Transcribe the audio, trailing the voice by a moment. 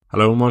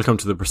Hello and welcome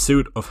to the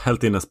Pursuit of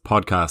Healthiness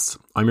podcast.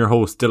 I'm your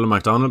host, Dylan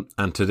MacDonald,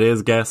 and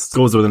today's guest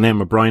goes by the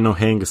name of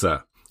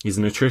hAonghusa. He's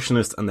a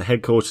nutritionist and the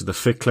head coach of the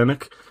Fit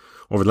Clinic.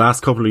 Over the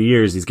last couple of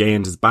years, he's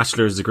gained his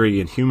bachelor's degree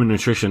in human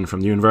nutrition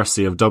from the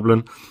University of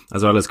Dublin,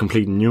 as well as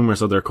completing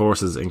numerous other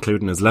courses,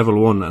 including his Level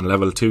 1 and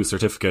Level 2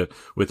 certificate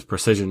with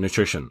precision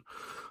nutrition.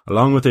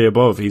 Along with the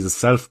above, he's a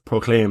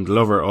self-proclaimed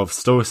lover of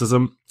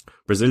Stoicism,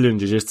 Brazilian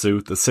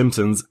Jiu-Jitsu, The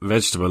Simpsons,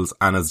 vegetables,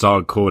 and his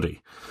dog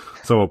Cody.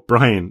 So,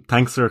 Brian,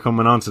 thanks for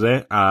coming on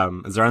today.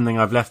 Is there anything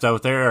I've left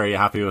out there, or are you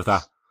happy with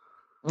that?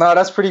 No,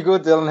 that's pretty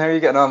good, Dylan. How are you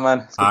getting on,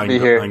 man? It's good to be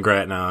here. I'm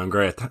great now. I'm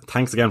great.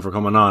 Thanks again for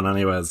coming on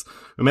anyways.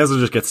 We may as well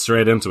just get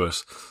straight into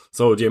it.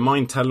 So, do you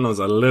mind telling us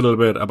a little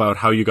bit about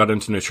how you got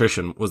into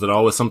nutrition? Was it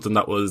always something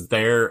that was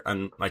there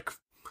and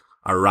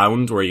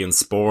around? Were you in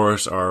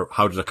sport, or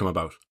how did it come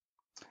about?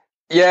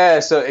 Yeah,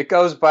 so it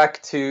goes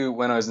back to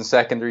when I was in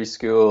secondary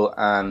school,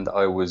 and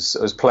I was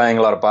playing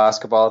a lot of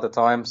basketball at the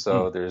time.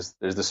 So there's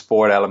the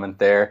sport element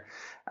there,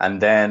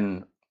 and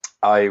then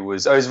I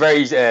was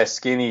very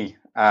skinny,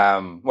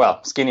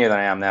 skinnier than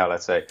I am now,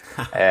 let's say,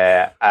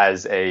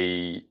 as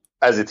a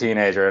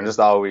teenager, and just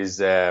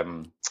always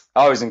in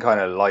kind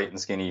of light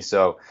and skinny.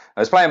 So I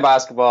was playing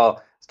basketball,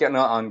 I was getting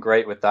on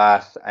great with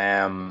that,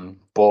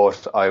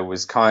 but I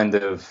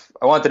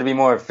wanted to be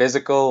more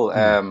physical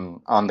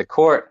on the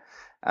court.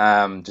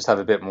 Just have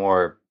a bit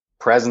more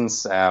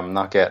presence,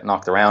 not get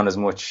knocked around as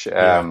much,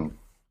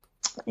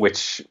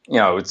 which,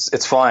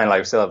 it's fine. Like,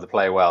 I still have to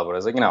play well, but I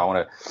was like, I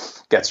want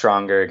to get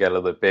stronger, get a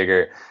little bit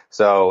bigger.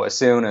 So as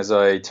soon as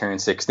I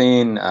turned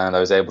 16 and I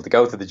was able to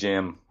go to the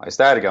gym, I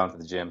started going to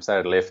the gym,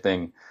 started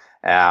lifting.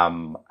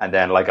 And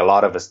then, like a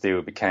lot of us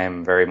do,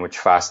 became very much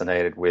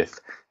fascinated with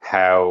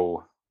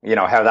how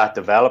that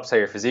develops, how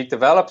your physique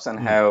develops, and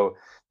how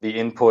the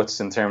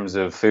inputs in terms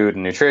of food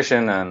and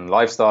nutrition and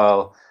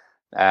lifestyle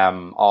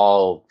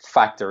all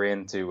factor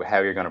into how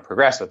you're going to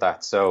progress with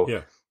that.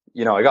 So,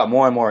 I got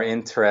more and more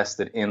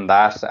interested in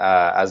that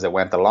as it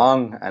went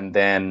along. And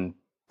then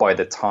by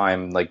the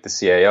time the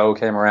CAO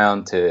came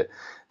around to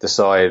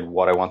decide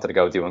what I wanted to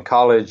go do in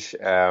college,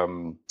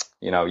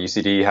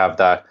 UCD have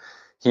that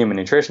human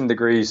nutrition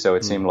degree. So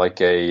it seemed like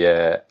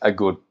a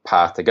good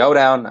path to go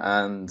down.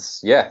 And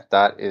this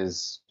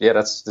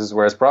is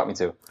where it's brought me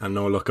to. And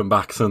no looking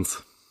back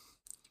since.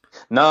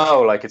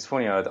 No, it's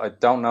funny. I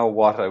don't know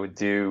what I would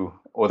do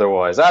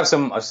otherwise. I have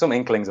some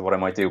inklings of what I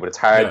might do, but it's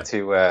hard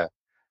to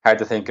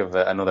think of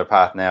another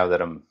path now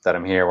that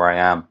I'm here where I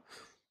am.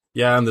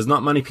 Yeah, and there's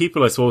not many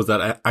people, I suppose,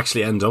 that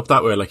actually end up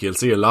that way. Like, you'll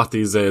see a lot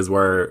these days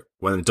where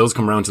when it does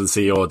come around to the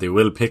CEO, they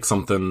will pick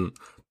something,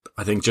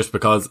 I think, just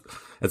because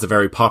it's a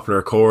very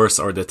popular course,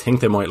 or they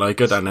think they might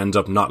like it and end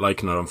up not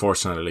liking it,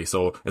 unfortunately.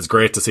 So it's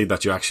great to see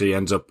that you actually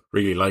end up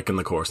really liking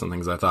the course and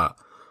things like that.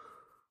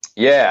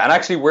 Yeah, and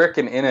actually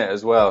working in it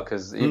as well,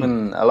 because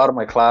even a lot of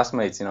my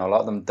classmates, a lot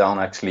of them don't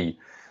actually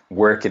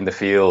work in the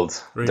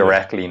field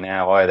directly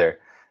now either.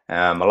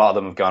 A lot of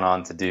them have gone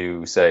on to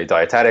do, say,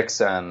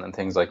 dietetics and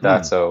things like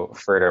that, so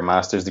further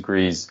master's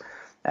degrees.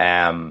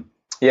 But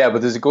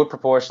there's a good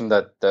proportion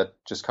that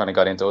just kind of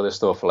got into other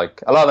stuff.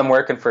 Like, a lot of them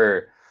working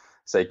for,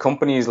 say,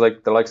 companies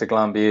like the likes of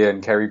Glanbia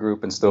and Kerry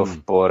Group and stuff,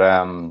 but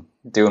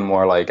doing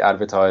more like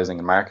advertising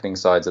and marketing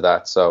sides of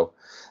that. So,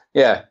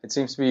 yeah, it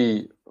seems to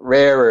be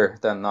rarer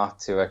than not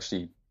to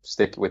actually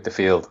stick with the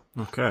field.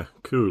 Okay,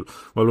 cool.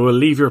 Well, we'll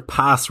leave your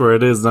past where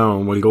it is now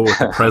and we'll go with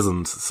the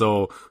present.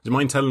 So, do you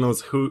mind telling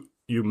us who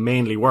you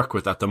mainly work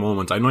with at the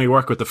moment? I know you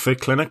work with the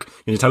Fit Clinic.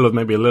 Can you tell us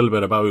maybe a little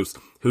bit about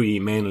who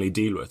you mainly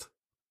deal with?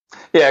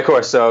 Yeah, of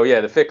course. So,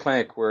 the Fit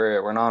Clinic,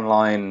 we're an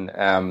online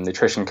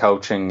nutrition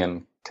coaching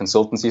and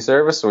consultancy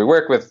service. So we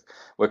work with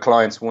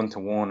clients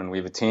one-to-one, and we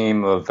have a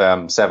team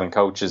of 7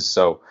 coaches.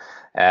 So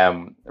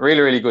really,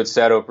 really good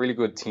setup, really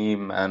good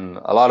team. And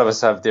a lot of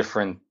us have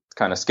different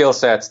kind of skill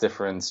sets,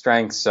 different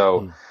strengths.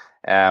 So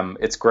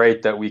it's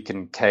great that we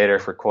can cater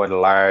for quite a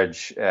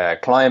large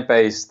client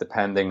base,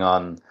 depending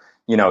on,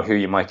 who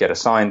you might get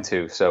assigned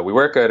to. So we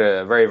work at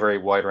a very, very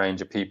wide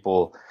range of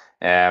people.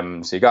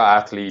 So you got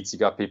athletes, you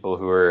got people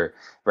who are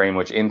very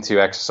much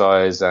into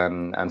exercise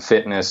and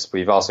fitness.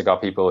 We've also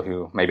got people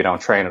who maybe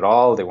don't train at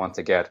all. They want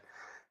to get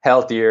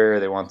healthier.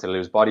 They want to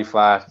lose body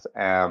fat.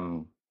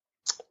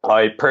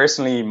 I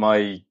personally,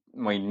 my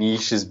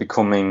niche is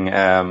becoming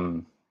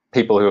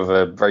people who have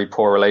a very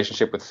poor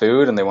relationship with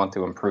food and they want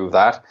to improve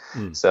that.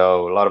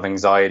 So a lot of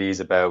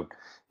anxieties about,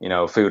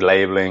 food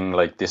labeling,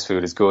 like this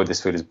food is good,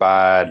 this food is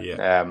bad.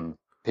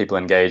 People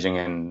engaging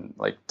in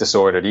like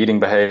disordered eating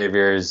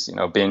behaviors,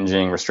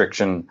 binging,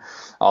 restriction,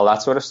 all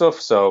that sort of stuff.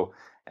 So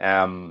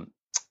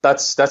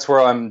that's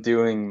where I'm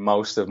doing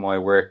most of my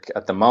work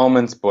at the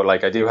moment. But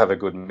I do have a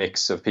good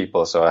mix of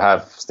people. So I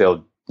have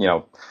still,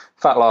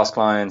 fat loss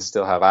clients,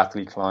 still have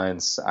athlete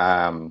clients,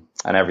 and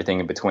everything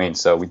in between.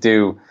 So we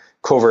do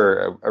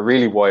cover a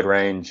really wide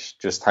range,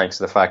 just thanks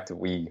to the fact that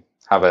we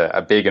have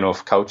a big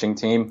enough coaching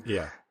team.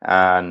 Yeah.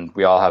 And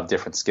we all have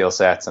different skill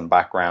sets and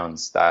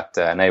backgrounds that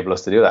enable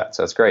us to do that.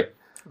 So it's great.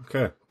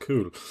 Okay,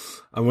 cool.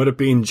 And with it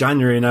being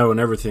January now and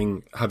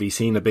everything, have you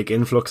seen a big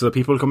influx of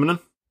people coming in?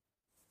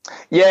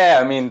 Yeah,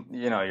 I mean,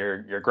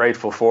 you're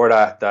grateful for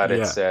that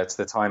it's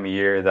the time of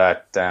year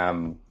that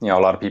a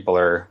lot of people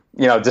are,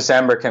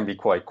 December can be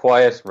quite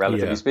quiet,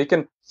 relatively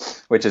speaking,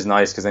 which is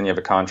nice because then you have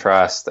a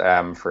contrast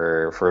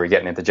for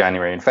getting into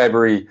January and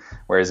February,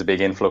 where there's a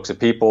big influx of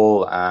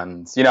people,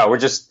 and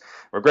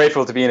we're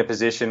grateful to be in a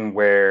position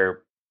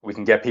where we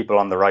can get people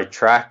on the right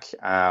track,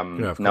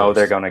 know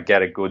they're going to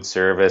get a good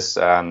service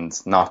and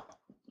not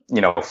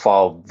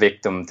fall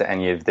victim to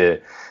any of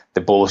the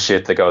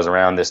bullshit that goes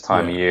around this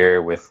time of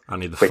year with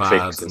any of the quick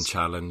fads fixes and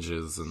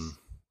challenges and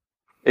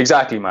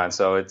exactly, man.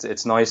 So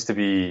it's nice to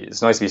be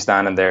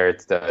standing there,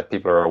 that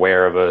people are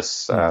aware of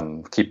us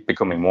and keep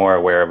becoming more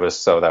aware of us,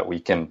 so that we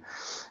can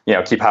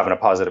keep having a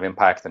positive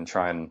impact and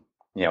try and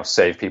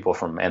save people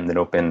from ending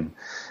up in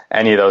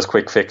any of those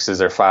quick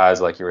fixes or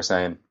fads, like you were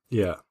saying.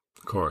 Yeah,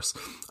 of course.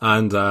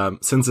 And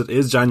since it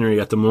is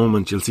January at the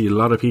moment, you'll see a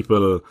lot of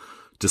people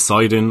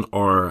deciding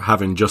or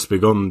having just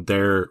begun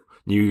their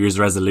New Year's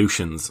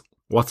resolutions.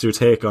 What's your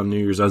take on New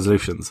Year's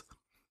resolutions?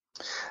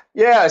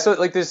 Yeah, so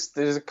like there's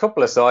a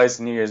couple of sides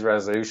to New Year's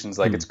resolutions.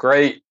 Like it's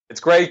great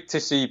to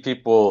see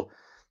people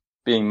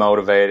being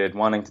motivated,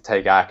 wanting to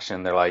take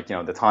action. They're like,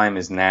 the time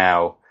is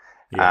now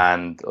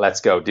and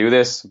let's go do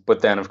this.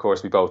 But then of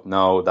course we both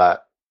know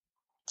that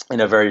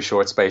in a very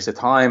short space of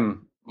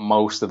time,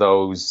 most of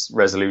those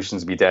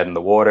resolutions will be dead in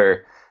the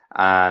water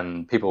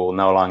and people will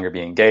no longer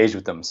be engaged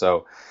with them.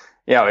 So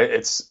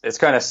it's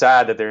kind of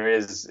sad that there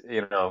is,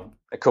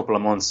 a couple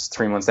of months,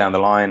 3 months down the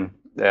line,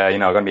 going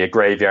to be a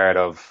graveyard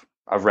of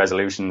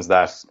resolutions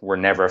that were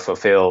never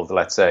fulfilled,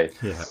 let's say.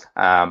 Yeah.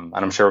 And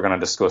I'm sure we're going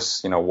to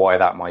discuss, why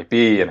that might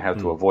be and how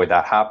to avoid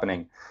that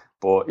happening.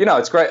 But,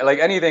 it's great. Like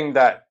anything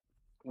that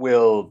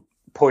will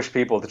push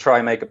people to try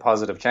and make a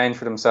positive change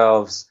for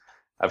themselves.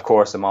 Of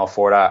course, I'm all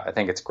for that. I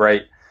think it's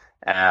great.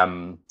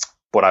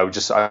 But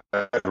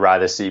I'd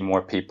rather see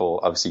more people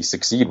obviously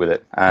succeed with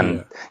it.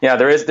 And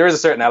there is a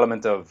certain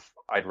element of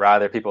I'd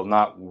rather people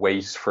not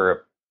wait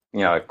for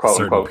a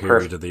quote unquote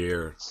period of the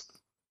year.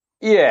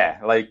 Yeah,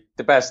 like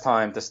the best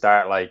time to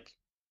start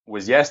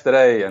was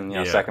yesterday,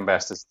 and second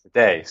best is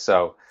today.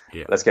 So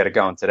let's get it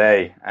going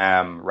today,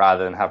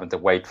 rather than having to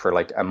wait for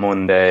like a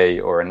Monday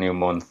or a new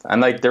month.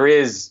 And like there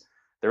is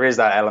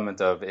that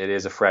element of it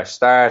is a fresh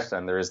start,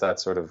 and there is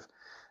that sort of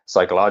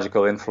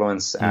psychological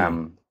influence.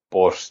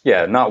 But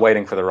not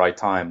waiting for the right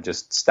time,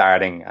 just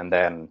starting and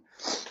then,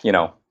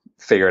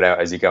 figure it out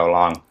as you go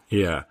along.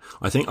 Yeah.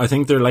 I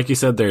think there, like you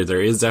said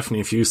there is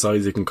definitely a few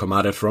sides you can come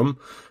at it from.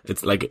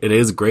 It's like, it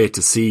is great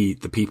to see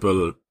the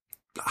people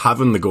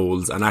having the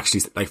goals and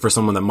actually, like for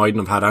someone that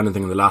mightn't have had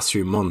anything in the last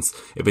few months,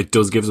 if it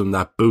does give them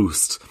that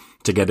boost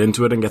to get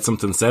into it and get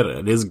something set,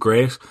 it is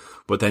great.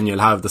 But then you'll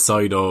have the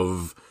side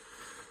of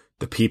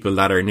the people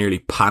that are nearly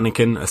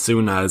panicking as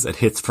soon as it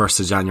hits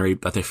 1st of January,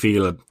 that they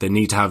feel they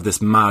need to have this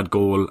mad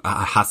goal, it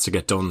has to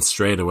get done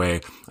straight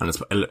away. And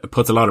it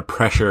puts a lot of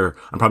pressure,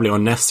 and probably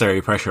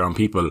unnecessary pressure, on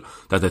people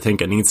that they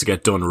think it needs to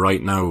get done right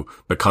now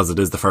because it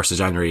is the 1st of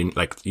January.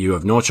 Like, you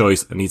have no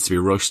choice, it needs to be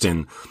rushed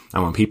in.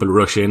 And when people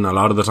rush in a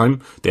lot of the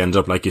time, they end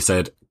up, like you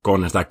said,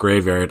 going into that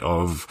graveyard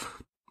of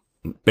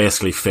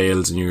basically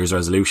failed New Year's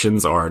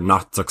resolutions or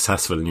not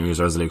successful New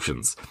Year's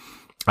resolutions,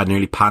 and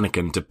nearly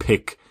panicking to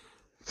pick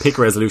a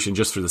resolution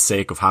just for the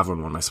sake of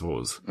having one, I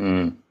suppose.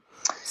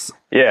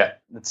 Yeah,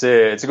 it's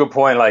a good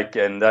point. Like,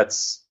 and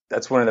that's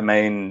one of the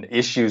main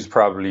issues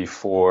probably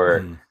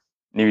for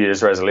New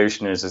Year's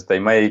resolutioners, is they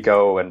may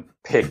go and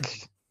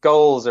pick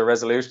goals or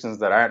resolutions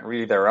that aren't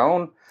really their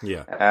own.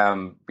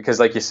 Yeah. Because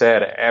like you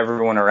said,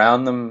 everyone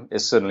around them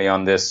is suddenly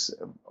on this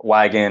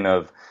wagon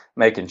of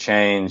making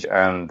change,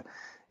 and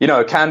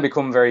it can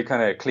become very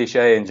kind of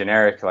cliche and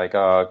generic, like,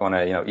 I'm going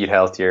to, eat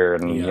healthier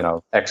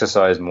and,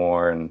 exercise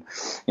more and,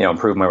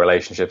 improve my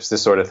relationships,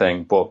 this sort of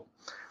thing. But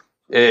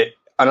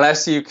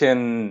unless you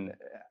can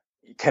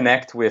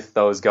connect with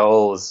those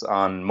goals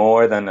on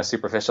more than a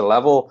superficial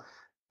level,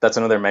 that's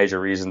another major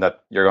reason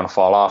that you're going to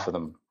fall off of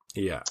them.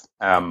 Yeah.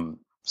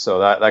 So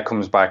that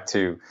comes back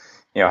to,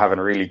 having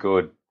a really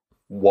good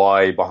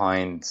why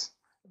behind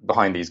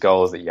these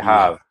goals that you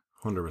have.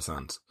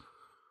 100%.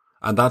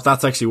 And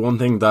that's actually one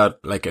thing that,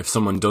 like, if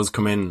someone does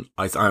come in,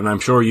 and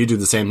I'm sure you do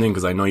the same thing,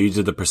 because I know you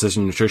did the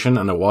precision nutrition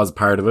and it was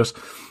part of it,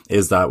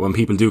 is that when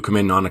people do come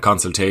in on a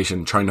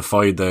consultation, trying to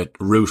find the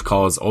root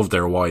cause of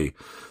their why.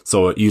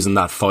 So using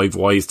that 5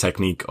 whys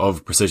technique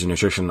of precision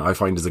nutrition, I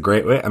find is a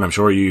great way, and I'm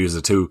sure you use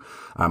it too.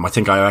 I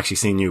think I've actually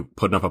seen you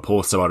putting up a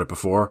post about it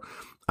before.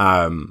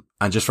 And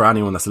just for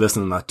anyone that's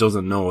listening that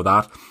doesn't know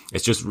that,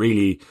 it's just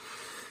really,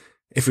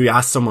 if we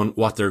ask someone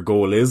what their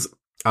goal is,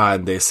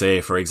 and they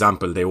say, for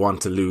example, they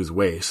want to lose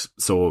weight.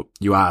 So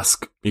you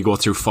go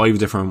through 5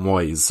 different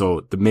whys.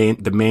 So the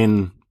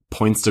main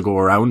points to go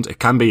around, it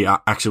can be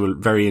actual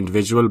very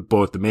individual,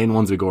 but the main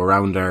ones we go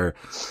around are,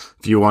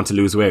 if you want to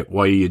lose weight,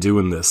 why are you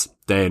doing this?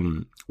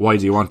 Then why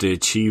do you want to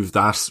achieve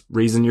that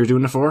reason you're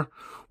doing it for?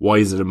 Why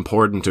is it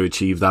important to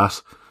achieve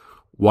that?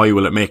 Why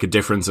will it make a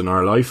difference in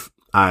our life?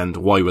 And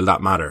why will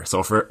that matter?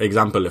 So for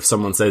example, if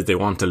someone says they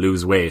want to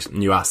lose weight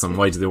and you ask them,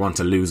 why do they want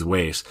to lose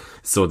weight?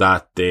 So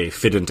that they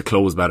fit into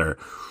clothes better.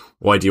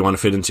 why do you want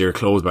to fit into your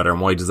clothes better,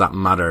 and why does that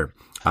matter?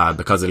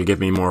 Because it'll give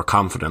me more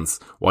confidence.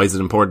 Why is it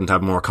important to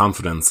have more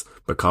confidence?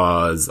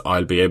 Because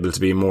I'll be able to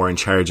be more in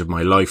charge of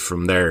my life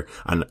from there.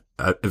 And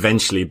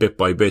eventually, bit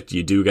by bit,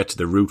 you do get to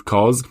the root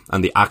cause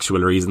and the actual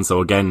reason.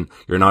 So again,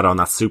 you're not on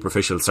that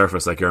superficial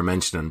surface like you're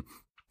mentioning.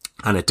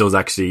 And it does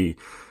actually,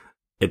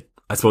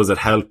 I suppose it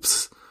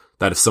helps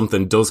that if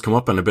something does come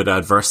up and a bit of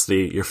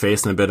adversity, you're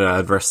facing a bit of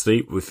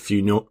adversity, if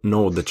you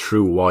know the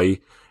true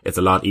why, it's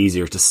a lot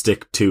easier to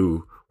stick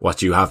to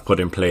what you have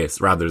put in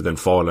place rather than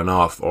falling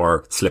off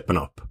or slipping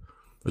up.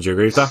 Would you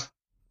agree with that?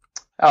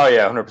 Oh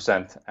yeah,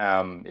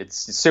 100%.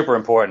 It's super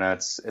important. And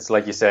it's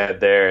like you said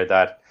there,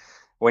 that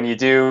when you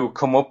do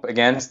come up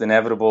against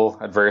inevitable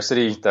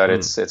adversity, that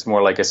it's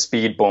more like a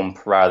speed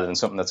bump rather than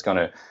something that's going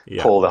to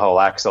pull the whole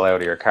axle out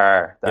of your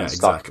car and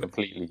stop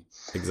completely.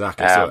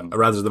 Exactly. So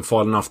rather than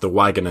falling off the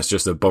wagon, it's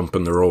just a bump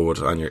in the road,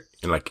 and you're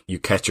like, you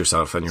catch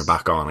yourself and you're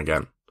back on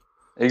again.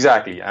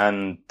 Exactly.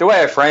 And the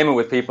way I frame it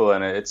with people,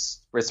 and it's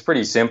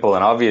pretty simple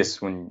and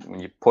obvious when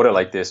you put it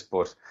like this,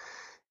 but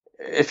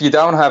if you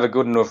don't have a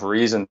good enough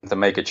reason to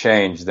make a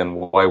change, then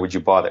why would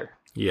you bother?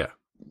 Yeah.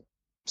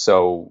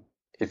 So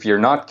if you're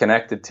not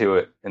connected to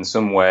it in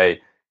some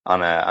way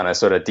on a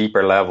sort of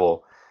deeper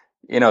level,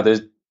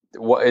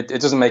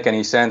 it doesn't make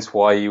any sense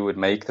why you would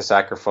make the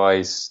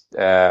sacrifice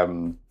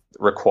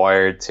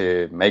required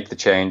to make the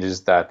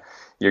changes that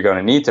you're going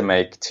to need to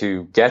make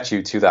to get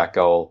you to that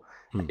goal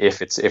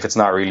if it's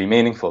not really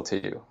meaningful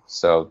to you.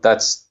 So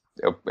that's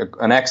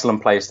an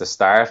excellent place to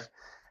start.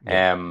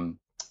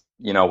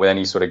 With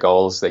any sort of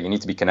goals, that you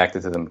need to be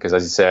connected to them, because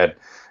as you said,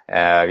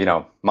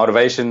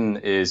 motivation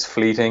is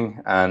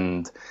fleeting,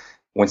 and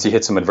once you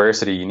hit some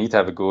adversity, you need to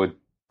have a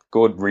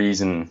good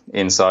reason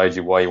inside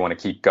you why you want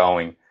to keep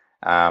going.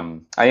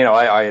 I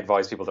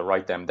advise people to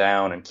write them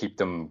down and keep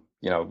them,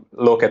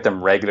 look at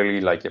them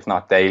regularly, like if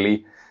not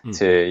daily,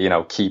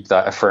 to, keep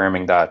that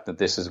affirming that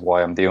this is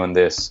why I'm doing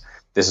this.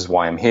 This is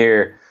why I'm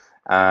here.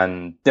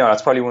 And,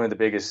 that's probably one of the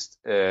biggest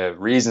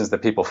reasons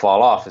that people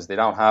fall off, is they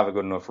don't have a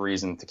good enough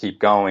reason to keep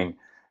going.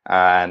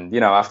 And,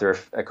 after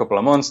a couple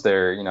of months,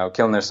 they're,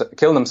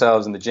 killing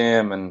themselves in the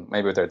gym and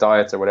maybe with their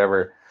diets or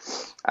whatever.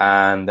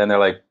 And then they're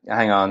like,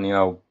 hang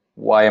on,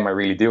 why am I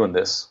really doing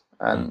this?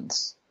 And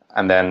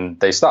then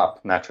they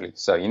stop naturally.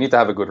 So you need to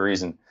have a good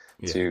reason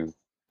to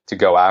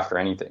go after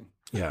anything.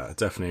 Yeah, I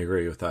definitely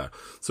agree with that.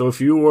 So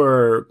if you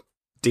were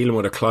dealing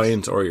with a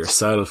client or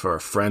yourself or a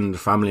friend,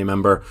 family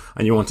member,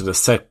 and you wanted to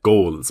set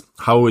goals,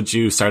 how would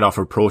you start off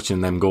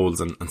approaching them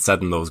goals and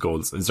setting those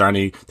goals? Is there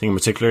anything in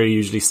particular you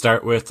usually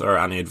start with, or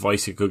any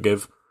advice you could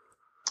give?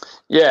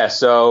 Yeah,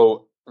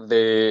 so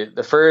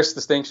the first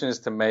distinction is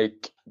to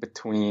make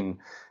between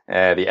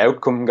the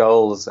outcome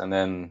goals and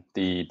then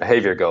the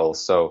behavior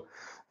goals. So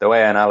the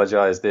way I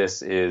analogize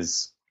this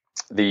is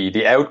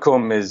the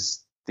outcome is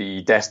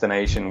the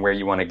destination where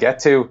you want to get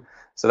to.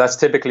 So that's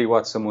typically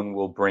what someone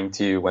will bring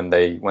to you when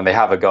they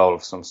have a goal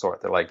of some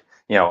sort. They're like,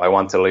 I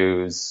want to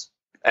lose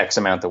X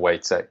amount of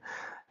weight, say.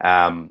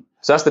 So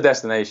that's the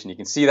destination. You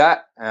can see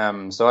that.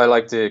 So I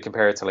like to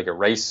compare it to like a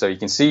race. So you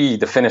can see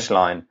the finish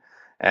line,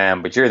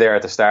 but you're there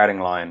at the starting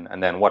line.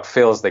 And then what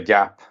fills the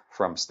gap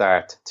from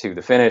start to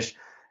the finish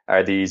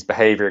are these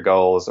behavior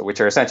goals,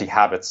 which are essentially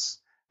habits.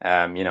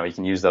 You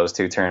can use those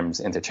two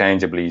terms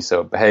interchangeably.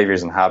 So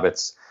behaviors and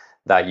habits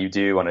that you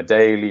do on a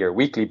daily or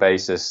weekly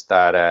basis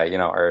that,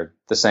 are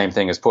the same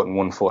thing as putting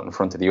one foot in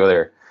front of the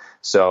other.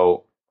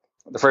 So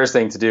the first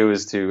thing to do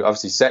is to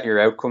obviously set your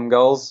outcome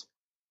goals,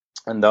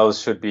 and those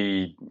should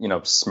be,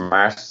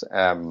 smart.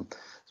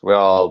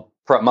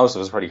 Most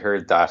of us probably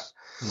heard that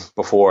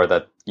before,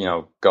 that,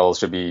 goals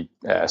should be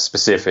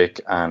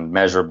specific and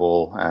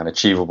measurable and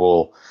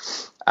achievable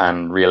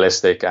and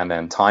realistic and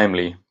then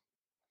timely.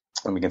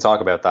 And we can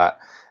talk about that.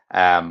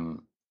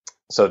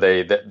 So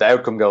the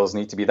outcome goals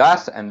need to be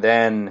that, and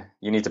then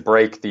you need to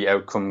break the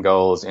outcome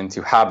goals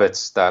into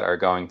habits that are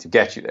going to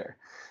get you there,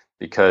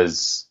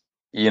 because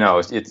you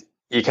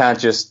can't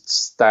just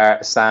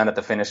stand at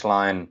the finish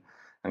line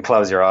and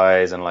close your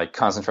eyes and like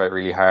concentrate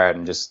really hard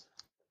and just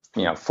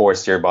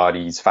force your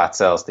body's fat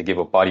cells to give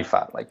up body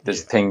fat. Like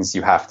there's things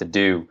you have to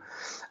do,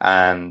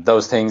 and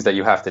those things that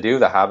you have to do,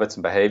 the habits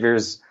and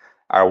behaviors,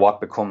 are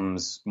what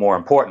becomes more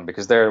important,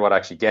 because they're what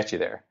actually get you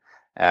there.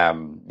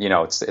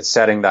 It's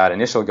setting that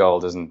initial goal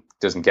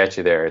doesn't get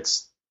you there.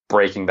 It's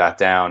breaking that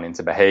down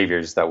into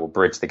behaviors that will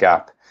bridge the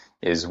gap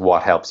is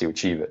what helps you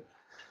achieve it.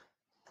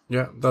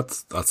 Yeah,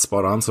 that's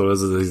spot on. So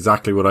this is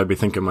exactly what I'd be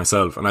thinking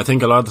myself. And I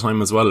think a lot of the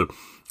time as well,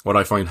 what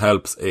I find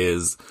helps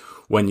is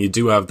when you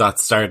do have that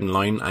starting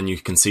line and you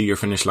can see your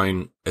finish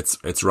line,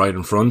 it's right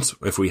in front.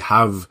 If we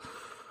have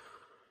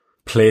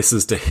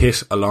places to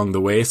hit along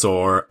the way,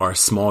 so our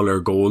smaller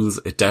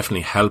goals, it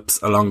definitely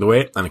helps along the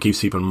way, and it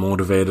keeps people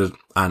motivated,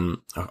 and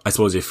I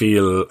suppose you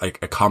feel like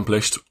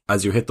accomplished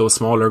as you hit those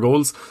smaller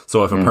goals.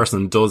 So if a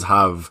person does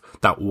have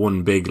that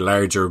one big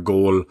larger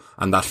goal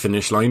and that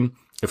finish line,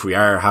 if we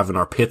are having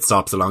our pit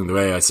stops along the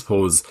way, I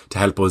suppose, to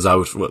help us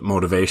out with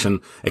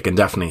motivation, it can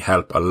definitely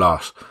help a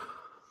lot.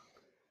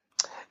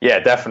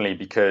 Yeah, definitely,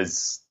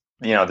 because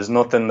there's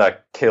nothing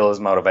that kills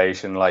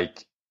motivation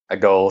like a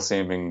goal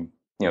seeming,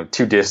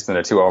 too distant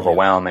or too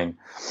overwhelming.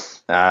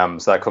 So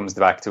that comes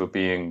back to it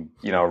being,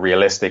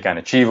 realistic and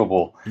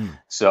achievable.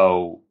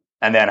 So,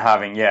 and then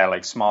having,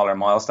 like smaller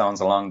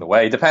milestones along the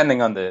way,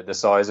 depending on the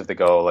size of the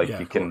goal. Like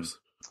you can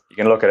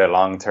look at it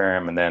long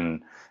term and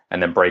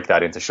then break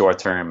that into short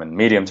term and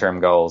medium term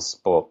goals.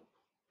 But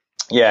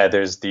yeah,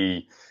 there's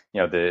the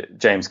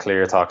James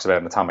Clear talks about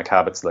in Atomic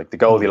Habits, like the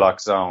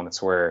Goldilocks zone.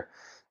 It's where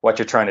what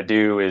you're trying to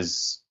do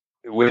is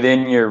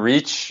within your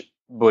reach,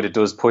 but it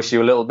does push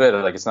you a little bit.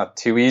 Like it's not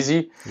too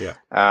easy. Yeah.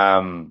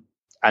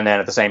 And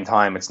then at the same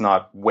time, it's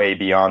not way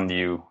beyond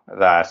you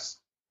that,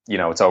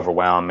 it's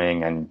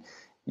overwhelming and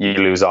you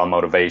lose all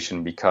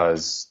motivation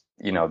because,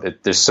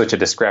 there's such a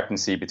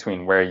discrepancy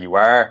between where you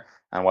are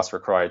and what's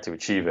required to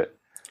achieve it.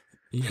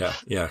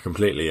 Yeah,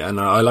 completely. And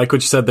I like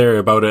what you said there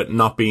about it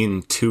not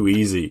being too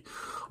easy.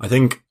 I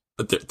think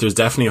there's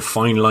definitely a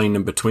fine line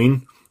in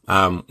between,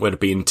 with it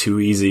being too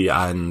easy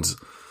and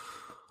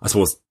I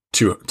suppose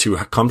too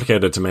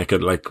complicated to make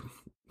it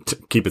to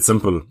keep it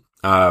simple.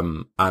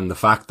 And the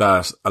fact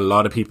that a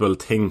lot of people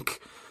can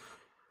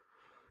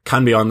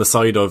be on the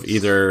side of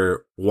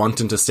either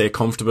wanting to stay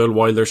comfortable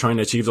while they're trying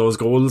to achieve those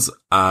goals,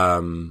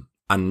 and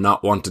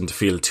not wanting to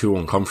feel too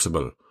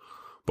uncomfortable,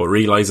 but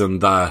realizing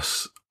that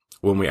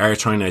when we are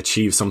trying to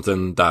achieve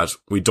something that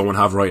we don't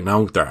have right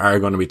now, there are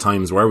going to be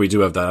times where we do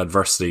have that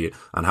adversity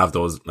and have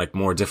those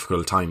more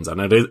difficult times.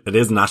 And it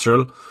is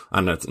natural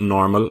and it's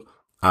normal.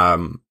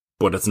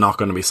 But it's not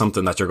going to be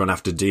something that you're going to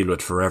have to deal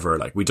with forever.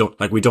 We don't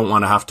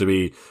want to have to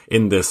be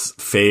in this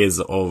phase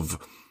of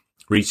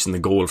reaching the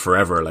goal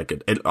forever.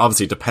 It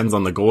obviously depends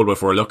on the goal. But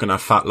if we're looking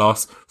at fat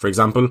loss, for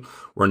example,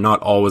 we're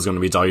not always going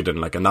to be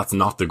dieting, and that's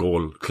not the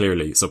goal,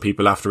 clearly. So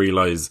people have to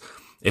realize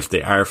if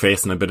they are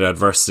facing a bit of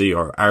adversity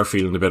or are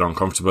feeling a bit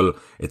uncomfortable,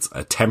 it's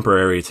a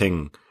temporary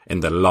thing in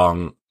the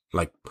long,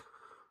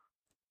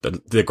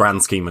 the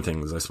grand scheme of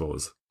things, I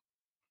suppose.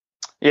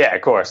 Yeah,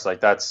 of course.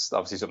 That's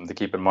obviously something to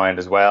keep in mind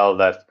as well,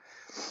 that,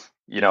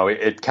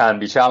 it can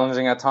be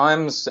challenging at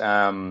times.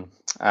 And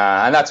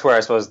that's where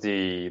I suppose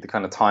the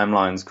kind of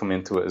timelines come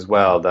into it as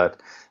well, that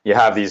you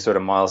have these sort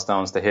of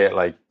milestones to hit,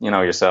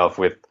 yourself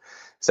with,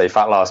 say,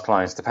 fat loss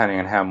clients, depending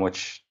on how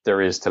much there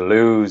is to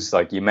lose.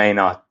 You may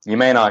not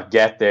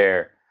get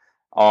there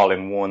all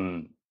in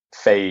one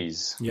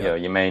phase. Yeah.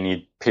 You may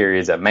need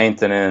periods of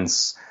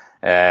maintenance,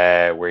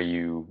 where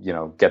you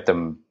get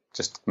them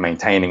just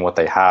maintaining what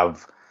they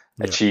have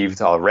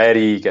achieved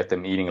already, get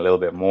them eating a little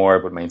bit more,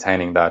 but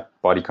maintaining that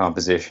body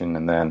composition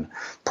and then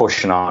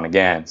pushing on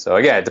again. So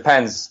again, it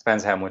depends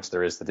how much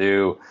there is to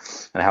do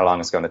and how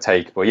long it's going to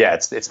take. But yeah,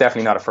 it's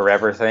definitely not a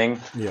forever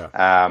thing. Yeah.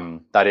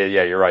 That is,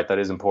 you're right. That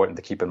is important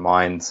to keep in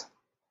mind,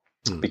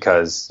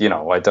 because, none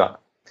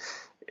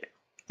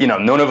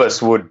of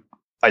us would,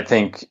 I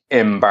think,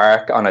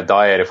 embark on a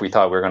diet if we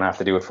thought we were going to have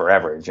to do it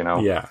forever,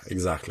 Yeah,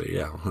 exactly.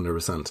 Yeah,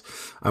 100%.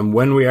 And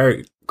when we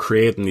are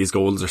creating these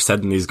goals or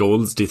setting these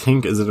goals, do you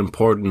think is it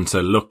important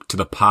to look to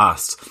the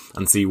past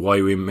and see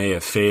why we may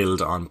have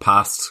failed on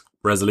past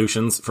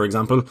resolutions, for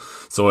example?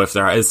 So if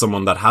there is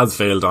someone that has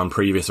failed on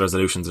previous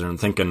resolutions and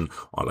thinking,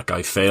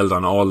 I failed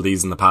on all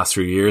these in the past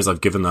few years,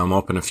 I've given them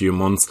up in a few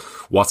months,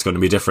 what's going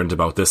to be different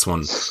about this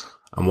one?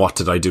 And what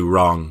did I do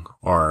wrong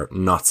or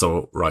not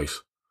so right?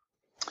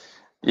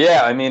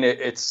 Yeah, I mean,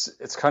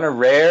 it's kind of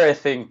rare, I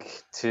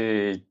think,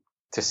 to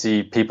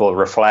see people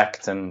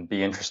reflect and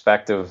be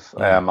introspective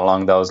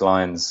along those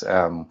lines.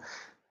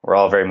 We're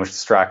all very much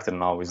distracted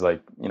and always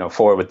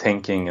forward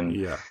thinking,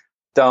 and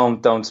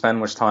don't spend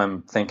much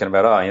time thinking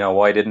about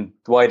why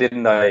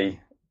didn't I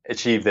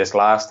achieve this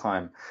last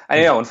time?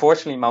 And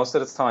unfortunately, most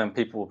of the time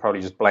people will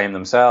probably just blame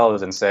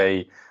themselves and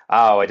say,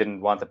 I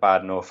didn't want it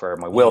bad enough, or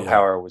my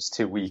willpower was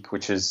too weak,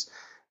 which is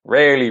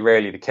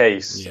rarely the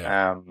case.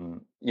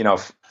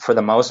 For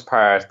the most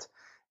part,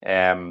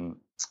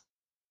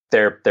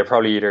 they're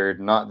probably either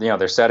not,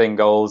 they're setting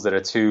goals that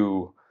are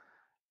too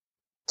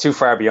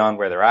far beyond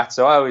where they're at.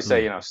 So I always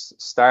say,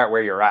 start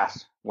where you're at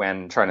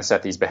when trying to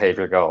set these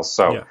behavior goals.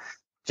 So,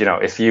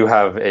 if you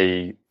have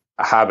a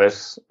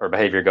habit or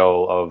behavior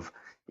goal of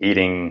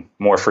eating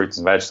more fruits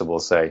and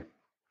vegetables, say,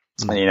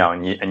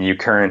 and you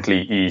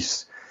currently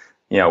eat,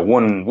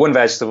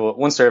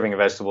 one serving of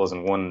vegetables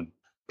and one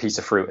piece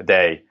of fruit a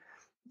day,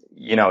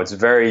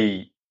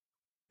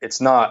 it's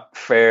not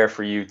fair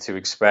for you to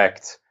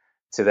expect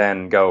to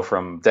then go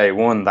from day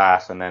one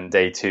that, and then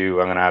day two,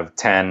 I'm going to have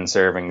 10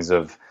 servings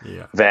of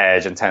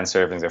veg and 10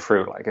 servings of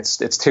fruit.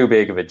 It's too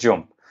big of a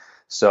jump.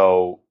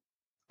 So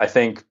I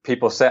think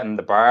people setting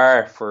the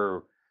bar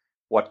for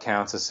what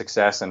counts as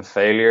success and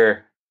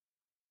failure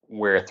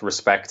with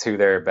respect to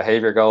their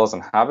behavior goals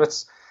and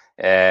habits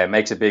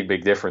makes a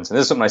big difference. And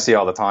this is something I see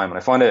all the time. And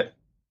I find it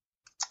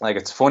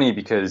it's funny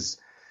because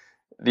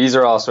these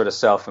are all sort of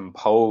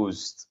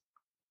self-imposed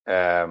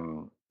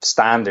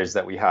standards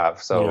that we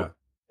have. So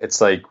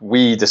it's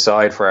we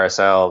decide for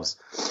ourselves,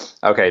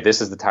 okay,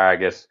 this is the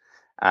target.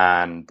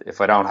 And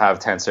if I don't have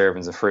 10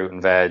 servings of fruit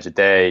and veg a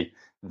day,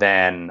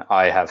 then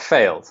I have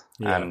failed.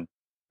 And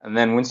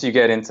then once you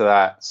get into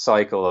that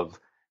cycle of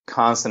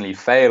constantly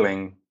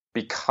failing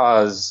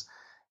because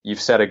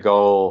you've set a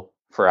goal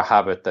for a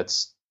habit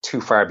that's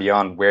too far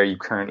beyond where you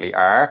currently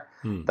are.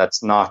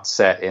 That's not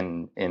set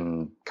in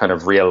kind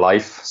of real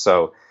life.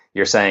 So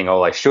you're saying,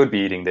 oh, I should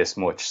be eating this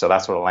much, so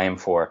that's what I'll aim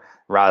for,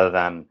 rather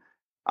than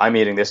I'm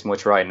eating this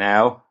much right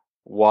now.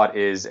 What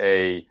is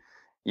a,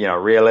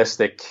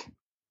 realistic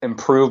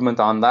improvement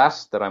on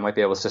that I might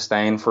be able to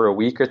sustain for a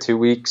week or 2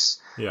 weeks,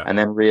 and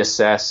then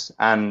reassess.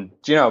 And,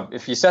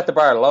 if you set the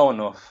bar low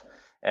enough,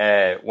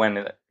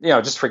 when,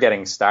 just for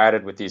getting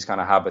started with these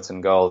kind of habits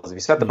and goals, if you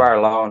set the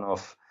bar low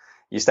enough,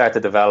 you start to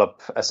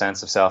develop a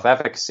sense of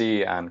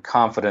self-efficacy and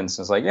confidence.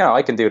 It's like,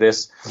 I can do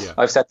this. Yeah.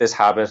 I've set this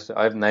habit.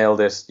 I've nailed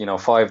this,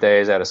 5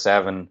 days out of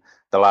 7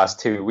 the last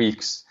 2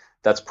 weeks.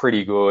 That's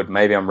pretty good.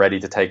 Maybe I'm ready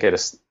to take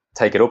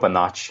it up a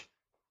notch.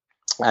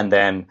 And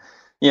then,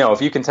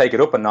 if you can take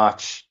it up a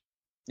notch,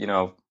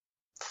 4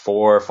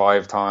 or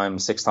 5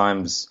 times, 6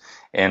 times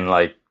in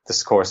like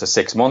this course of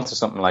 6 months or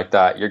something like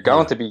that, you're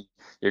going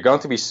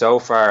to be so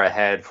far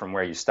ahead from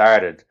where you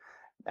started.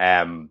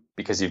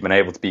 Because you've been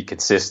able to be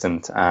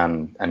consistent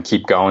and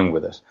keep going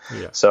with it.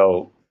 Yeah.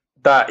 So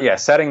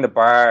setting the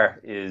bar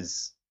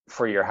is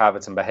for your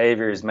habits and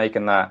behaviors,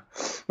 making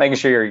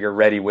sure you're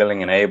ready,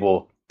 willing, and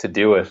able to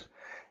do it.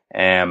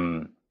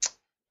 It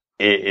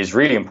is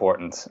really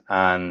important.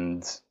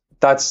 And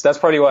that's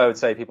probably why I would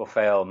say people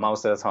fail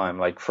most of the time.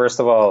 Like,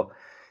 first of all,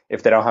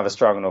 if they don't have a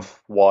strong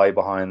enough why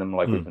behind them,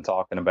 like we've been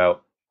talking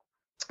about,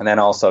 and then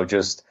also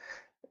just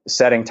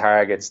setting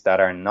targets that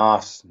are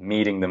not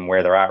meeting them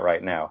where they're at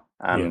right now.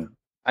 And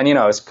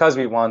it's because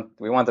we want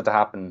it to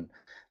happen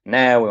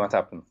now. We want it to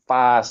happen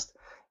fast.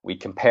 We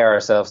compare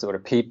ourselves to other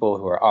people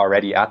who are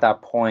already at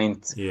that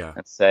point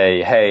and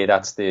say, hey,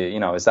 that's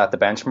is that the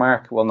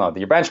benchmark? Well, no,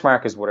 your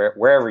benchmark is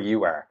wherever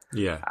you are.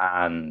 Yeah.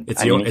 And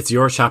it's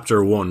your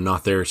chapter 1,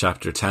 not their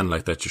chapter 10,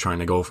 like that you're trying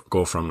to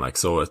go from. Like,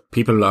 so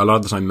people a lot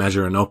of the time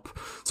measuring up.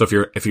 So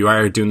if you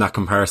are doing that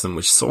comparison,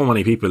 which so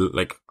many people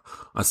like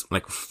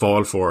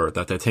fall for,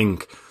 that they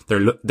think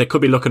they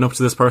could be looking up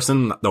to this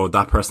person, though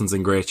that person's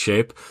in great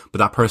shape, but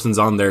that person's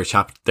on their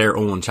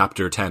own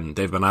chapter 10.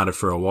 They've been at it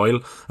for a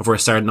while. If we're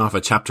starting off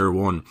at chapter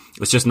 1,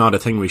 it's just not a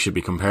thing we should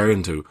be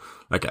comparing to.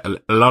 Like a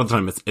lot of the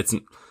time,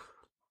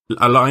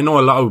 I know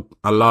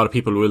a lot of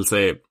people will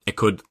say it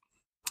could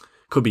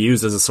be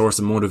used as a source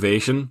of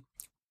motivation,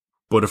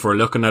 but if we're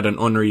looking at an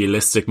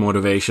unrealistic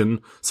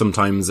motivation,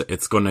 sometimes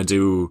it's going to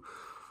do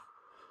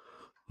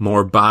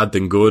more bad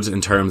than good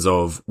in terms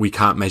of we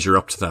can't measure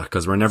up to that,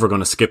 because we're never going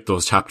to skip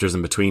those chapters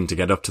in between to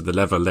get up to the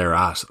level they're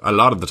at. A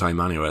lot of the time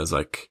anyways,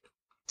 like.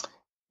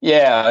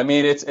 Yeah, I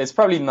mean, it's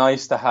probably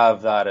nice to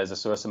have that as a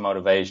source of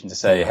motivation to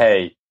say,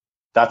 hey,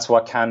 that's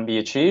what can be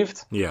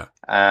achieved. Yeah.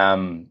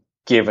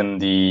 Given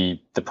the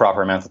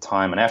proper amount of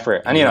time and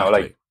effort. And,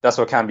 like, that's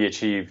what can be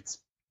achieved,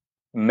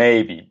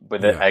 maybe.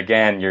 But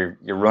again, you're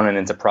running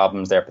into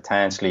problems there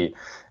potentially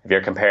if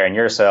you're comparing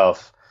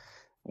yourself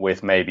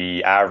with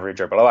maybe average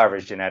or below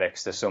average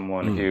genetics to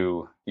someone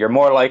who you're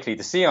more likely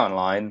to see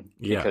online,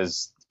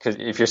 because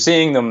if you're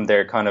seeing them,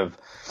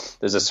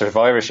 there's a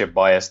survivorship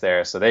bias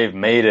there. So they've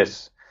made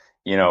it,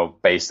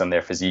 based on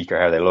their physique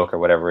or how they look or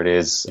whatever it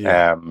is.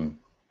 Yeah.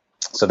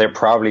 So they're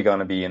probably going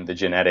to be in the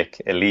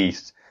genetic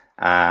elite.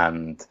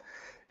 And,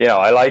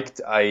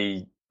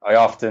 I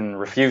often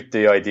refute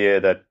the idea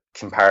that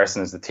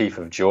comparison is the thief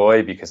of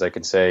joy, because I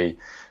can say,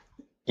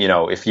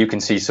 if you can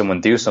see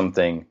someone do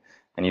something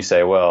and you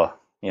say, well,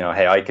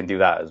 hey, I can do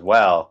that as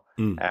well.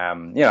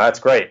 That's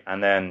great.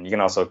 And then you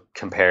can also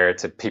compare it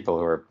to people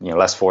who are,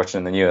 less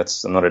fortunate than you.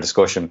 That's another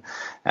discussion.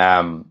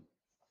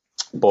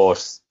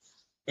 But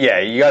yeah,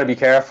 you got to be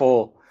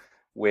careful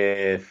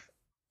with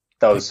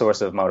those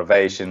sorts of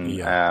motivation.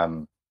 Yeah.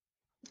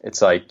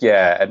 It's like,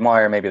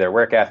 admire maybe their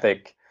work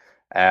ethic,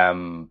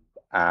 and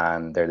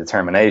their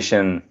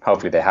determination.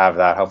 Hopefully they have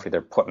that. Hopefully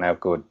they're putting out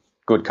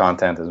good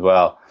content as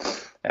well.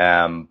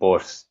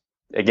 But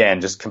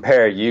again, just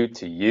compare you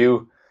to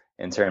you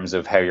in terms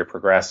of how you're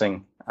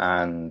progressing.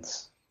 And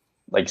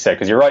like you said,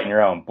 because you're writing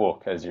your own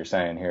book, as you're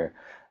saying here,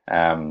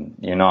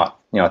 you're not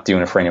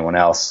doing it for anyone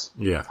else.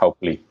 Yeah.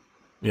 Hopefully.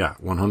 Yeah,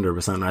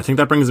 100%. I think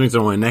that brings me to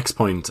my next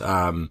point.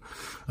 And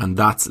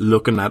that's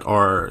looking at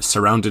our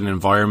surrounding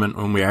environment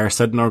when we are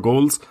setting our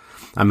goals,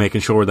 and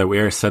making sure that we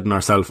are setting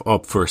ourselves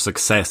up for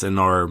success in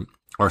our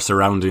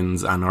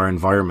surroundings and our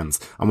environments.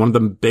 And one of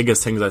the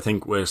biggest things I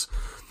think with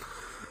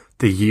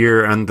the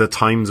year and the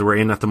times we're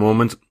in at the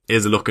moment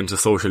is looking to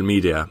social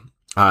media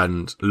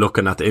and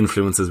looking at the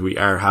influences we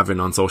are having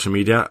on social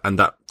media, and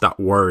that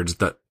word,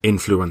 that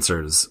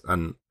influencers,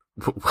 and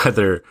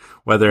whether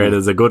it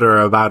is a good or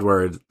a bad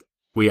word,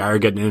 we are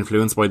getting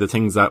influenced by the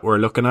things that we're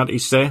looking at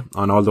each day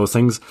on all those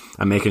things,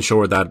 and making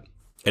sure that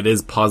it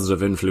is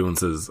positive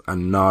influences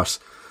and not,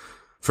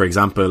 for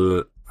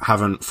example,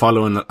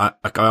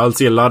 I'll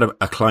see a lot of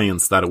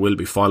clients that will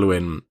be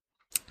following,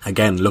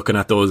 again, looking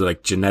at those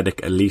like genetic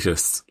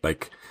elitists,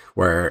 like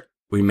where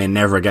we may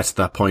never get to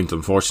that point,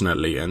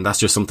 unfortunately. And that's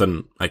just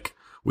something like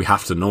we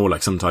have to know,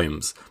 like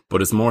sometimes,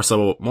 but it's more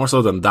so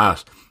than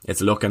that.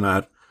 It's looking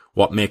at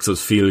what makes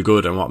us feel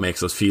good and what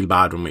makes us feel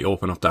bad when we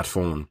open up that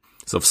phone.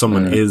 So if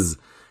someone is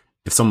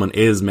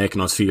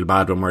making us feel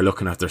bad when we're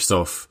looking at their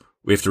stuff,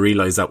 we have to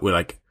realize that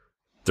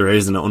there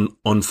is an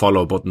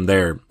unfollow button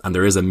there, and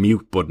there is a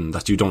mute button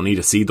that you don't need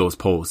to see those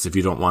posts if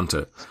you don't want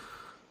to.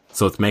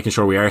 So it's making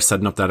sure we are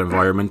setting up that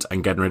environment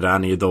and getting rid of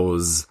any of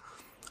those,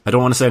 I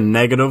don't want to say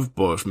negative,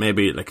 but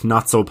maybe like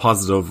not so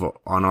positive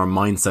on our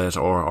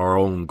mindset or our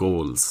own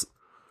goals.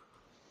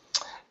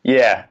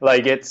 Yeah,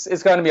 like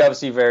it's going to be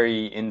obviously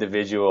very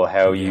individual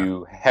how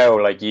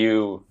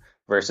you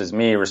versus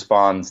me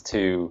respond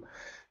to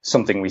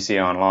something we see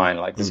online.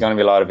 Like there's going to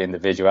be a lot of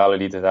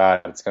individuality to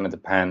that. It's going to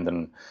depend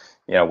on,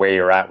 you know, where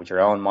you're at with your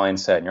own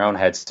mindset and your own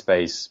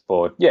headspace.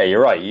 But yeah,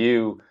 you're right.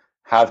 You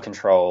have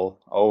control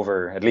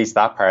over at least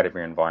that part of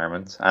your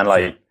environment. And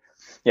like,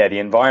 yeah, the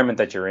environment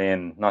that you're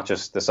in, not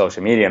just the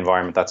social media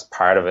environment, that's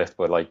part of it,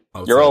 but like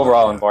your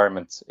overall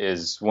environment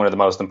is one of the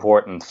most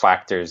important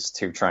factors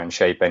to try and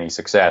shape any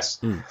success,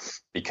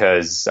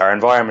 because our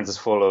environment is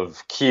full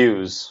of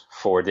cues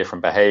for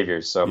different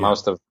behaviors. So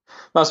most of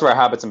our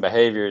habits and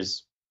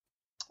behaviors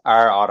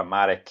are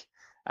automatic,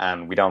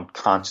 and we don't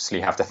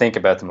consciously have to think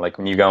about them. Like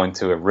when you go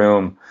into a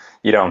room,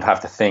 you don't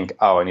have to think,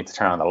 oh, I need to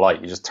turn on the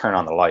light. You just turn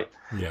on the light.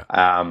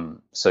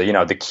 So, you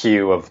know, the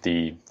cue of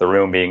the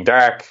room being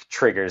dark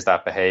triggers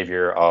that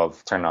behavior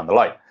of turning on the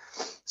light.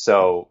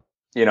 So,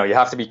 you know, you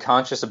have to be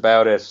conscious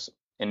about it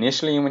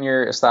initially when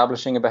you're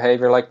establishing a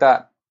behavior like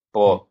that.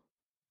 But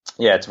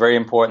yeah, it's very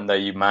important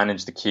that you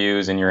manage the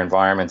cues in your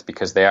environment,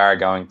 because they are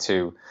going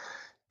to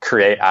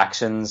create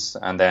actions,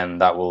 and then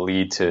that will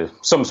lead to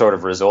some sort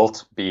of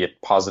result, be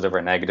it positive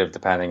or negative,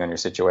 depending on your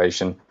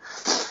situation.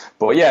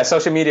 But yeah,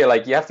 social media,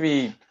 like you have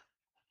to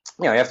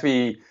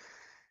be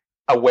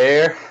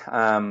aware,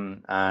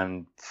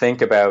 and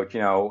think about, you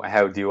know,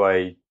 how do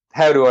I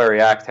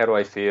react? How do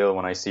I feel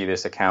when I see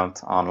this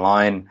account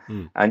online?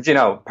 And, you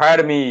know, part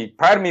of me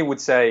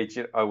would say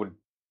I would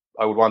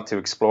want to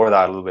explore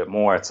that a little bit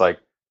more. It's like,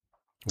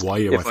 why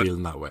am I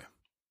feeling that way?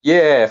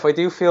 Yeah, if I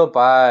do feel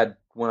bad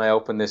when I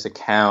open this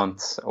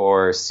account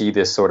or see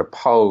this sort of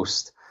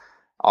post,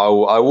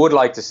 I would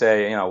like to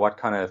say, you know, what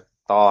kind of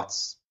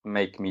thoughts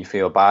make me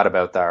feel bad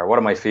about that, or what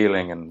am I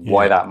feeling, and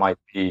why that might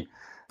be.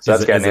 So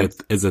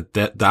is it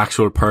the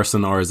actual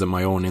person, or is it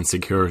my own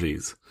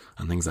insecurities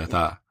and things like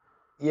that?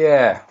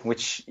 Yeah,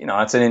 which, you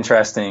know, it's an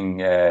interesting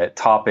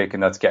topic,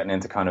 and that's getting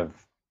into kind of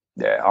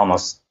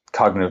almost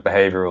cognitive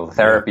behavioral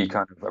therapy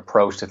kind of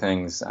approach to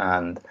things,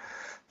 and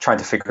trying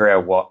to figure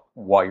out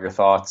what your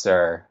thoughts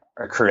are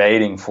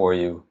creating for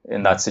you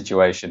in that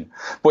situation.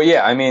 But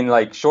yeah, I mean,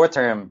 like short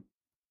term,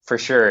 for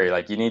sure,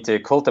 like you need to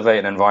cultivate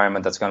an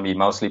environment that's going to be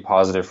mostly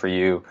positive for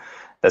you,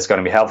 that's going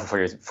to be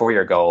helpful for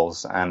your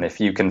goals. And if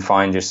you can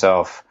find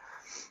yourself,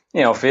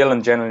 you know,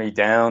 feeling generally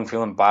down,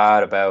 feeling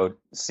bad about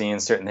seeing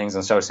certain things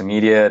on social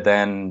media,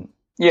 then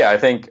yeah, I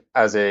think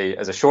as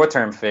a short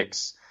term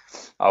fix,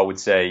 I would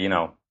say, you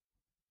know,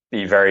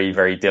 be very,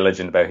 very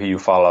diligent about who you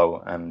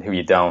follow and who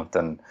you don't,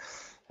 and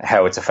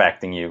how it's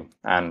affecting you.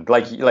 And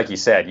like you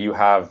said, you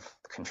have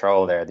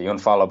control there. The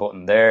unfollow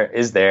button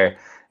is there.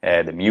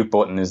 The mute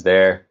button is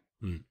there.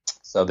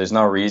 So there's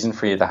no reason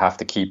for you to have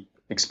to keep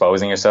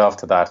exposing yourself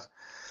to that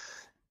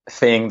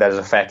thing that is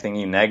affecting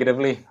you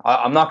negatively.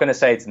 I'm not going to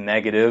say it's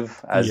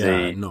negative as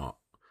a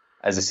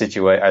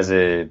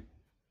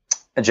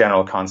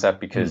general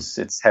concept, because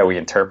it's how we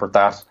interpret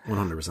that.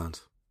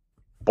 100%.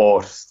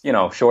 But, you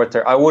know, short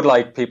term, I would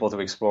like people to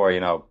explore, you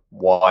know,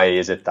 why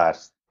is it that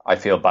I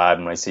feel bad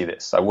when I see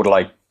this? I would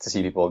like to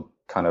see people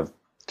kind of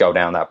go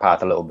down that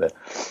path a little bit.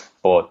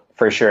 But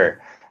for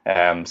sure,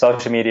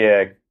 social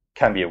media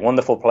can be a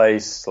wonderful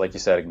place. Like you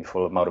said, it can be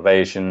full of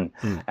motivation.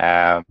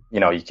 You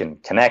know, you can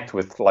connect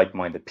with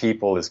like-minded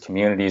people. There's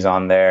communities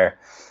on there.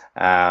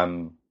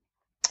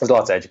 There's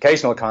lots of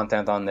educational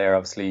content on there,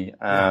 obviously.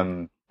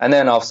 And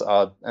then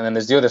also, and then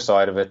there's the other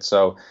side of it.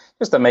 So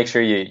just to make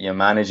sure you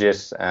manage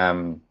it,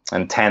 and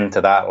tend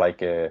to that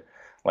like a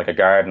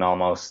garden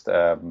almost.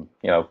 You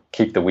know,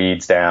 keep the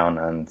weeds down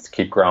and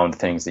keep growing the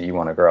things that you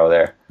want to grow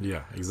there.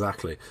 Yeah,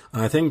 exactly.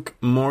 And I think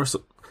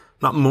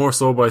not more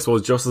so, but I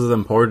suppose just as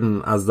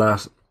important as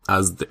that,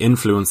 as the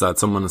influence that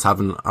someone is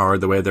having or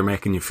the way they're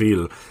making you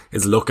feel,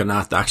 is looking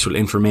at the actual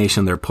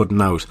information they're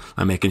putting out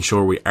and making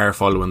sure we are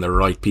following the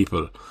right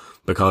people.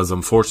 Because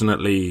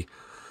unfortunately,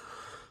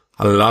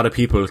 a lot of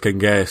people can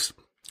get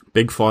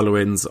big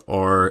followings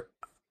or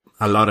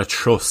a lot of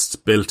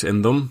trust built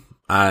in them,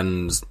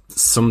 and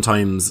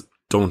sometimes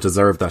don't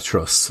deserve that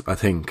trust, I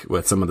think,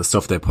 with some of the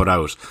stuff they put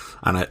out.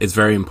 And it's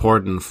very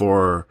important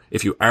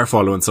if you are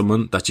following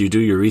someone, that you do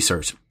your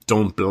research.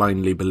 Don't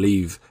blindly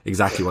believe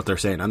exactly what they're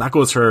saying. And that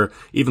goes for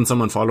even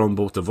someone following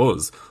both of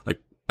us.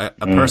 Like a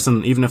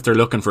person, even if they're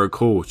looking for a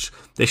coach,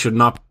 they should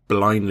not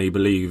blindly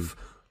believe,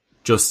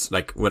 just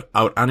like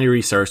without any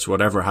research,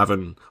 whatever,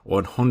 having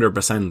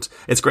 100%.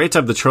 It's great to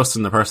have the trust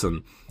in the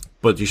person,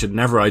 but you should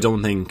never, I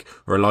don't think,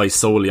 rely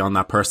solely on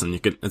that person.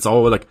 It's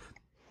all like,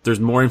 there's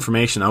more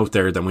information out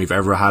there than we've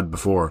ever had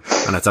before,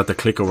 and it's at the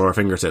click of our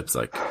fingertips.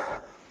 Like,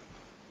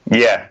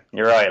 yeah,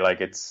 you're right.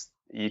 Like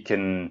you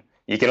can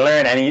you can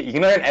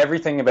learn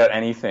everything about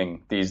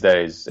anything these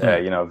days,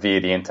 via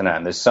the internet.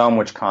 And there's so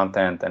much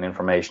content and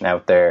information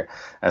out there,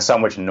 and so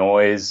much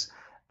noise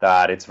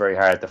that it's very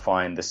hard to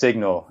find the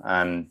signal.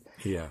 And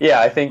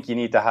I think you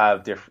need to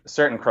have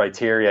certain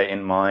criteria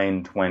in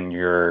mind when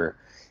you're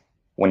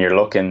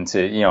looking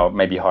to,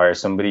 maybe hire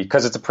somebody,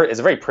 because it's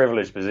a very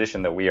privileged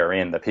position that we are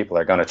in, that people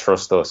are going to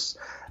trust us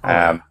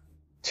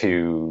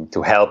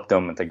to help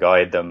them and to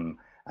guide them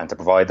and to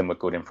provide them with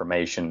good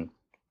information.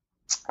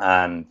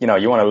 And, you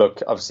want to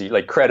look, obviously,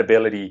 like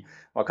credibility.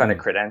 What kind of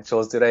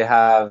credentials do they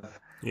have?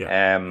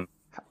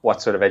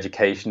 What sort of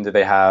education do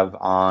they have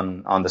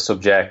on the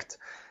subject?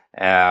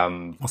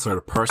 What sort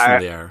of person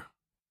they are.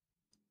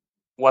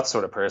 What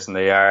sort of person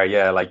they are,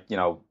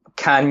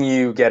 can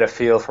you get a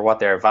feel for what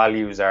their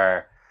values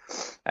are?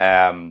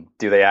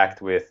 Do they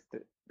act with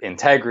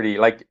integrity?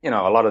 A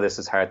lot of this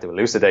is hard to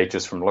elucidate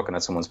just from looking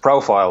at someone's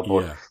profile,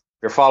 but if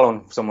you're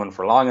following someone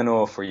for long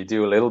enough, or you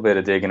do a little bit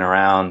of digging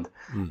around,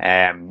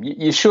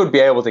 you should be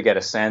able to get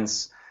a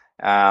sense.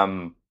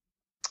 If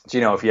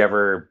you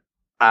ever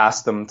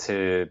ask them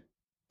to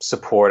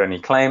support any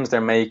claims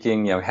they're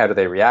making, how do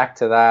they react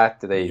to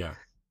that?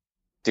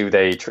 Do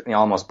they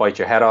almost bite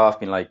your head off,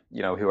 being like,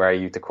 who are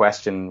you to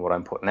question what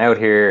I'm putting out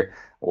here?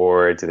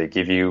 Or do they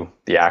give you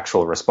the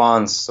actual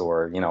response,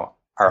 or,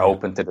 are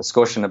open to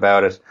discussion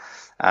about it?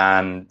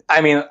 And I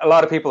mean, a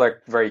lot of people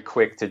are very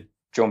quick to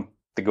jump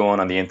the gun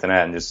on the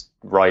internet and just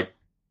write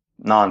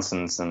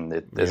nonsense. And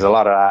there's a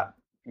lot of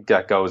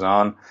that goes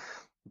on.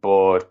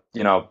 But,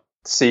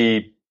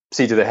 see,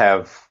 do they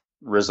have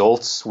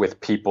results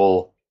with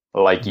people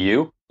like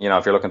you?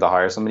 If you're looking to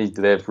hire somebody,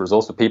 do they have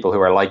results with people who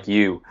are like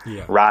you,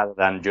 rather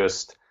than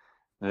just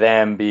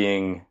them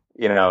being,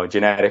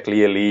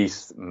 genetically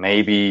elite,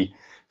 maybe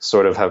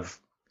sort of have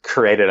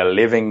created a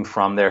living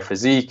from their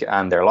physique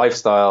and their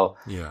lifestyle.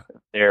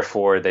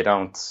 Therefore, they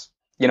don't,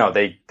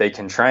 they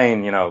can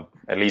train,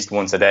 at least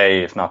once a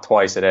day, if not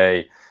twice a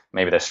day.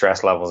 Maybe their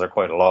stress levels are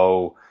quite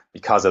low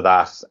because of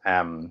that,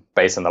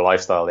 based on the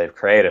lifestyle they've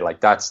created.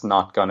 Like, that's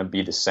not going to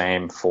be the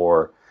same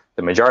for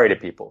the majority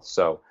of people.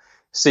 So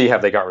see,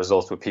 have they got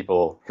results with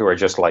people who are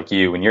just like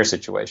you in your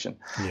situation?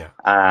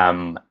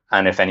 And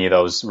if any of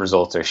those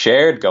results are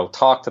shared, go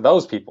talk to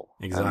those people.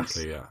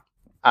 Exactly.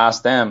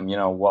 Ask them,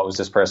 what was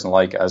this person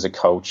like as a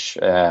coach?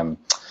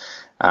 This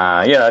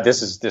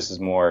is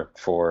more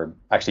for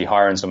actually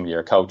hiring somebody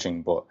or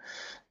coaching, but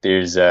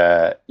there's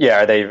are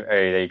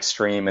they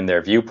extreme in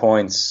their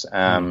viewpoints?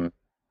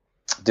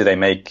 Do they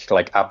make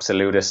like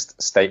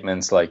absolutist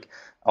statements like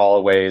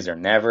always or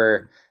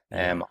never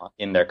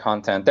in their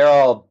content? They're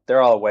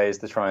all ways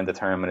to try and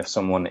determine if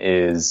someone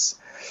is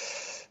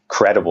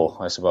credible,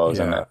 I suppose,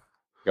 and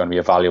going to be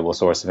a valuable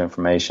source of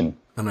information.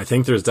 And I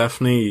think there's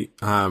definitely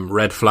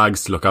red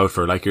flags to look out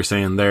for, like you're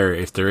saying there.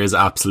 If there is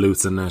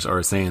absolutes in it,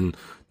 or saying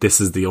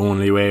this is the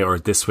only way, or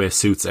this way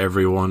suits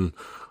everyone,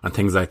 and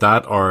things like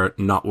that, or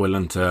not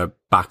willing to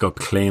back up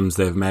claims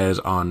they've made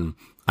on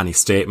any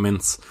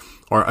statements.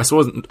 Or I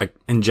suppose, like,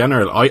 in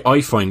general,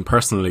 I find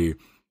personally,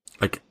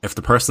 like, if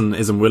the person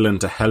isn't willing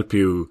to help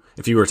you,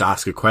 if you were to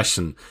ask a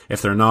question,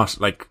 if they're not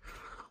like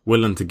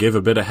willing to give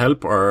a bit of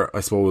help, or I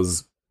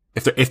suppose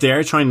if they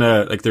are trying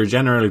to, like, their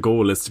general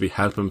goal is to be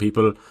helping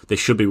people, they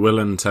should be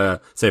willing to,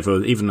 say, if it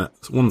was even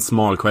one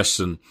small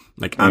question,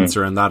 like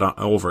answering that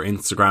over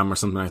Instagram or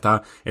something like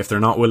that. If they're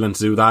not willing to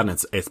do that,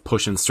 and it's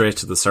pushing straight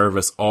to the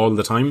service all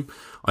the time,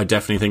 I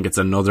definitely think it's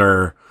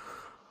another,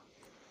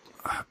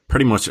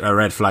 pretty much a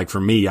red flag for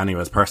me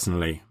anyways,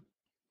 personally.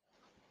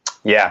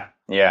 Yeah.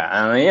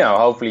 And,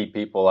 hopefully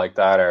people like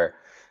that are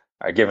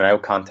giving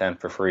out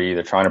content for free.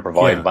 They're trying to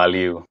provide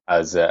value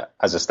as a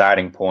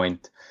starting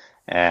point,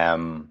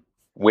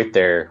 with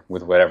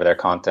whatever their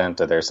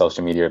content or their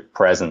social media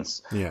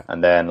presence.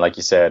 And then, like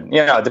you said,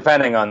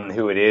 depending on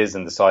who it is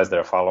and the size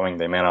they're following,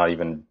 they may not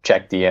even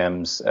check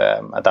DMs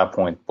at that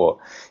point, but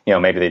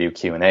maybe they do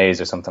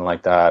Q&As or something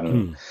like that,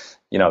 and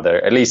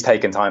they're at least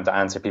taking time to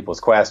answer people's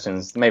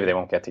questions. Maybe they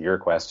won't get to your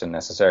question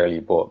necessarily,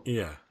 but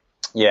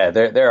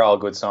they're all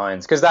good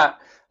signs, because that,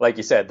 like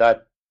you said,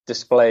 that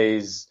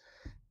displays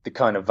the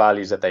kind of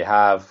values that they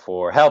have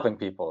for helping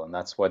people, and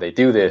that's why they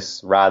do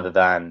this, rather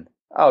than,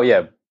 oh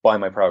yeah, buy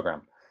my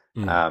program,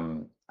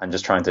 and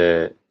just trying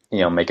to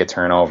make a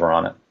turnover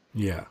on it.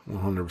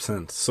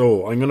 100%.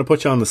 So I'm going to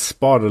put you on the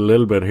spot a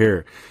little bit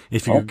here.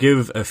 If you could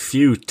give a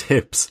few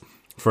tips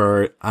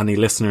for any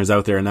listeners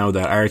out there now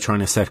that are trying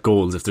to set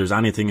goals, if there's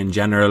anything in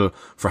general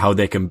for how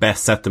they can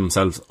best set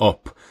themselves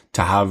up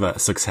to have a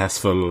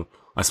successful,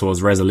 I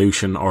suppose,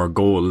 resolution or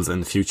goals in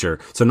the future.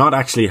 So not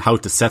actually how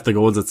to set the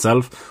goals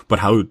itself, but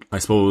how, I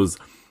suppose,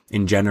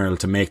 in general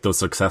to make those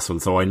successful.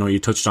 So I know you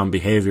touched on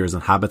behaviors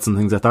and habits and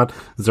things like that.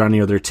 Is there any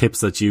other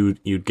tips that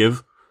you'd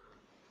give?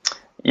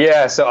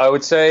 Yeah, so I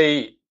would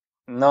say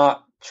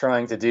not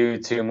trying to do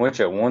too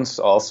much at once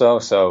also.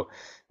 So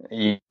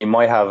you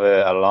might have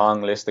a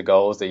long list of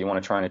goals that you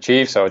want to try and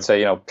achieve. So I would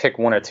say, pick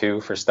one or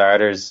two for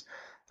starters,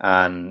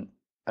 and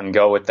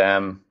go with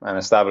them and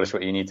establish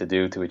what you need to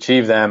do to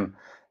achieve them.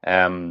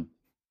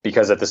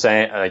 Because at the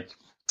same, like,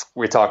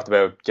 we talked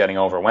about getting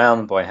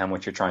overwhelmed by how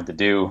much you're trying to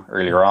do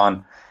earlier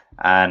on.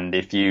 And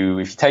if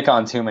you take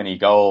on too many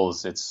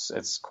goals,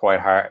 it's quite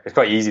hard. It's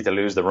quite easy to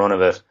lose the run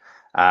of it.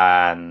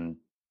 And,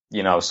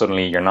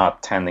 suddenly you're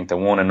not tending to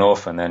one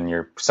enough, and then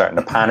you're starting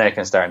to panic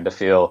and starting to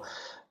feel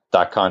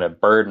that kind of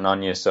burden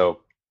on you.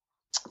 So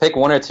pick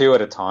one or two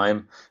at a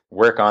time,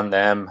 work on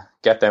them,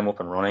 get them up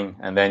and running,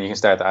 and then you can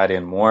start to add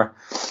in more.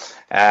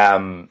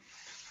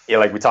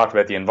 Like we talked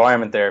about the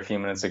environment there a few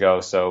minutes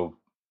ago. So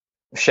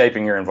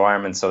shaping your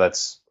environment so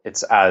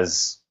it's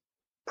as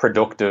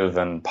productive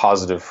and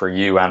positive for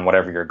you and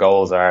whatever your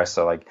goals are.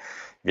 So like if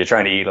you're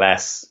trying to eat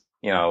less,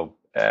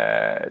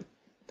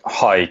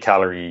 high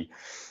calorie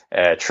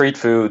treat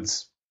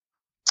foods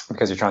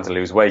because you're trying to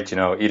lose weight,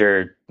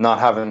 either not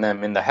having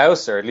them in the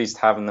house or at least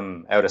having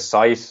them out of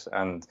sight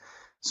and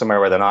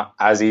somewhere where they're not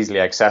as easily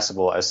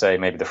accessible as, say,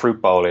 maybe the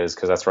fruit bowl is,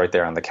 because that's right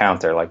there on the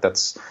counter. Like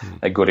that's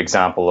a good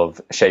example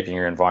of shaping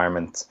your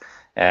environment.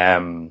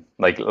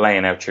 Like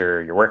laying out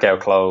your workout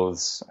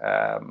clothes,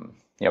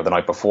 the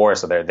night before,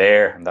 so they're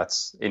there and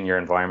that's in your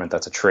environment.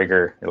 That's a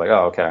trigger. You're like,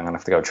 oh, okay, I'm gonna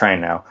have to go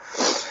train now.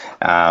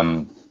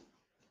 And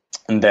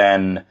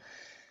then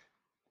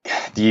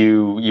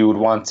you would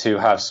want to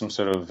have some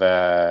sort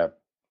of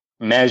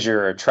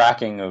measure or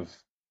tracking of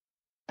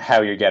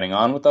how you're getting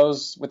on with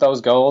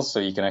those goals, so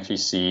you can actually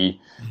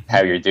see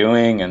how you're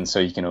doing, and so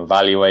you can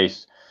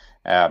evaluate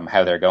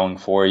how they're going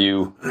for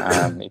you,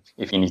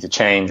 if you need to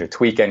change or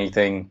tweak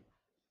anything.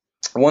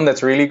 One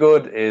that's really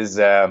good is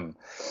an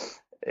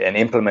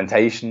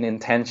implementation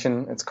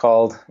intention, it's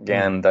called.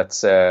 Again,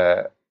 that's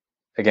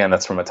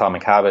from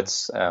Atomic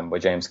Habits by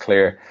James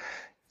Clear.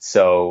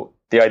 So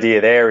the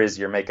idea there is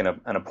you're making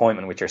an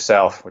appointment with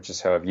yourself, which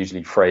is how I've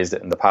usually phrased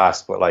it in the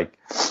past. But like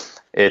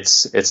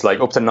it's like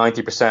up to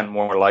 90%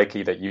 more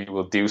likely that you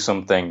will do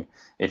something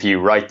if you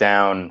write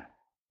down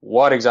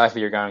what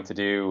exactly you're going to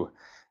do,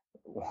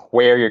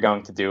 where you're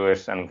going to do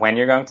it, and when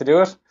you're going to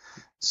do it.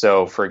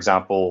 So, for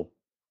example,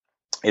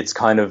 it's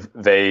kind of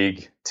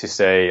vague to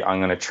say, I'm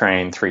going to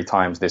train 3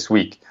 times this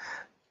week.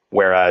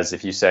 Whereas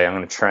if you say, I'm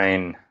going to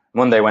train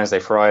Monday, Wednesday,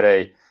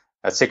 Friday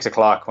at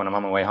 6:00 when I'm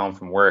on my way home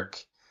from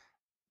work,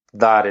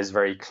 that is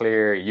very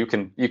clear. You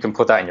can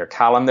put that in your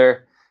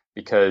calendar,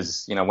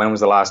 because, when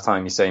was the last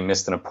time you say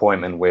missed an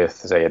appointment with,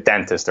 say, a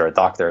dentist or a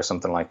doctor or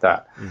something like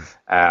that?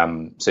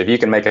 So if you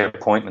can make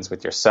appointments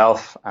with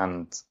yourself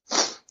and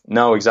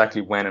know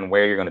exactly when and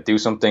where you're going to do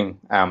something,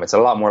 it's a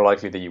lot more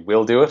likely that you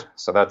will do it.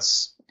 So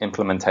that's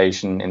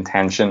implementation,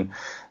 intention,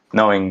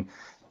 knowing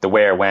the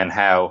where, when,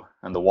 how,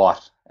 and the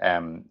what,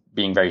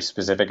 being very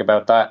specific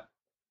about that.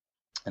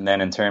 And then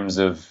in terms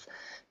of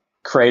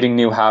creating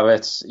new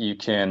habits, you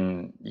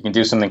can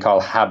do something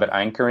called habit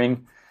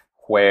anchoring,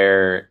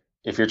 where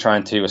if you're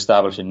trying to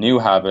establish a new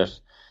habit,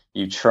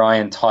 you try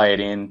and tie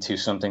it into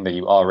something that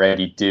you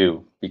already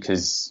do.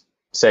 Because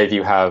say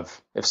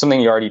if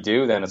something you already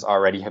do, then it's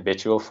already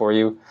habitual for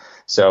you.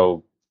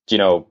 So,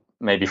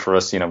 maybe for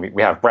us,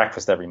 we have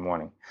breakfast every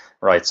morning,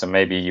 right? So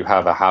maybe you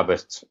have a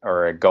habit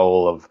or a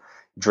goal of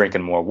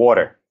drinking more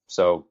water.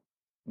 So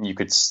you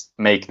could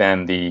make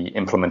then the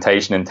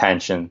implementation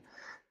intention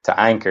to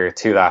anchor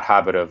to that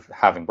habit of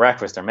having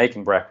breakfast or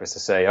making breakfast, to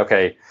say,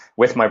 okay,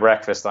 with my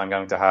breakfast, I'm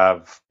going to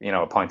have,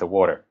 a pint of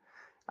water.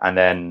 And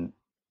then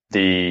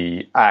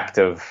the act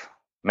of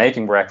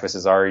making breakfast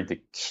is already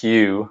the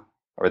cue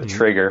or the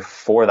trigger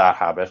for that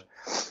habit.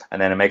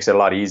 And then it makes it a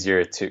lot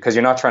easier because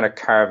you're not trying to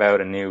carve out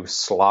a new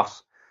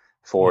slot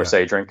for,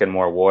 say, drinking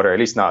more water, at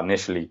least not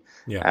initially.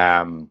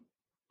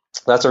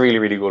 That's a really,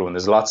 really good one.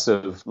 There's lots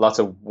of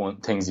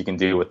things you can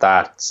do with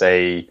that.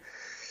 Say,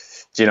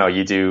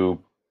 you do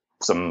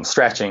some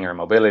stretching or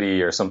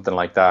mobility or something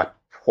like that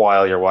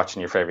while you're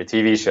watching your favorite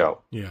TV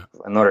show.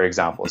 Another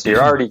example. So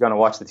you're already going to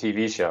watch the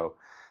TV show.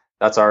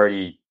 That's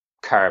already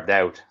carved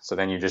out. So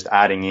then you're just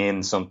adding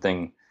in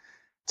something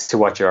to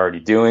what you're already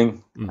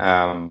doing.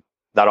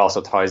 That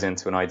also ties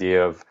into an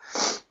idea of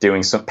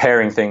doing some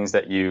pairing things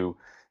that you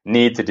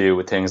need to do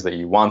with things that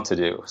you want to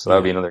do. So that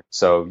would be another.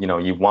 So,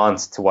 you want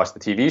to watch the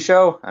TV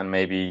show and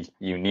maybe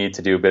you need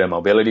to do a bit of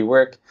mobility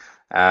work.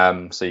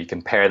 So you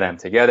can pair them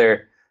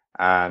together,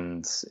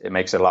 and it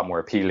makes it a lot more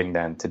appealing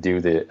then to do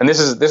and this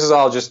is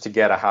all just to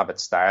get a habit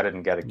started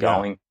and get it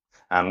going.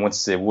 And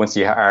once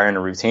you are in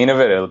a routine of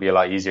it, it'll be a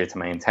lot easier to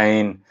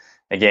maintain.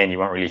 Again, you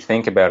won't really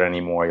think about it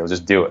anymore. You'll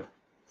just do it.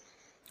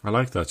 I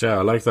like that. Yeah,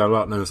 I like that a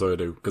lot now, so I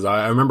do. Because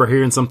I remember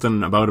hearing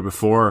something about it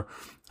before,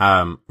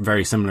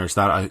 very similar to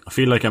that. I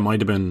feel like it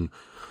might have been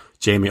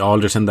Jamie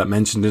Alderton that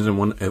mentioned it in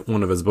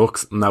one of his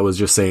books, and that was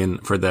just saying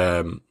for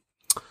the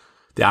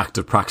act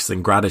of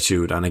practicing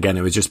gratitude. And again,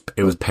 it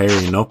was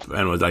pairing up,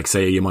 and it was like,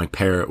 say you might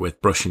pair it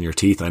with brushing your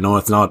teeth. I know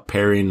it's not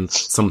pairing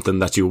something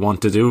that you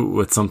want to do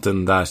with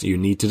something that you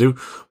need to do,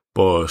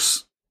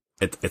 but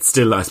it's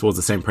still, I suppose,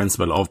 the same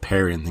principle of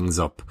pairing things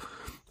up.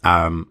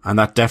 And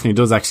that definitely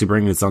does actually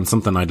bring us on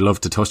something I'd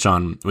love to touch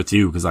on with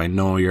you, because I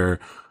know you're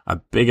a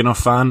big enough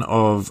fan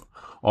of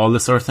all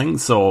this sort of thing.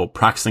 So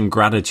practicing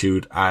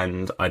gratitude,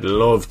 and I'd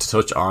love to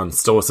touch on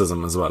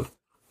stoicism as well,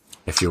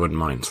 if you wouldn't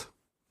mind.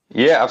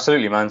 Yeah,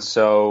 absolutely, man.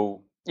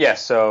 So Yeah,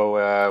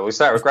 so we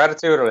start with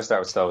gratitude, or let's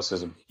start with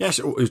stoicism. Yeah,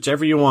 sure,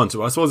 whichever you want.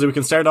 I suppose we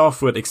can start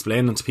off with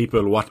explaining to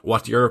people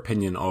what your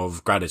opinion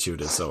of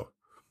gratitude is. So,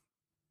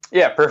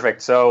 Yeah,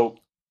 perfect. So,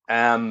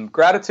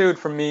 gratitude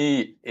for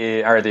me,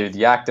 or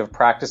the act of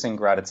practicing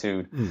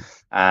gratitude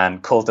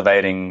and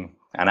cultivating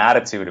an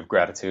attitude of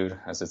gratitude,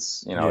 as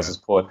as it's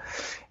put,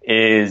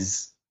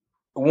 is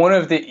one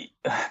of the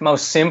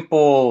most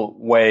simple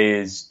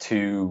ways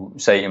to,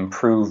 say,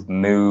 improve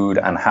mood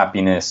and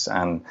happiness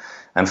and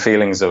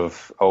feelings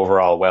of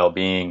overall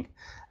well-being.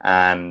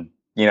 And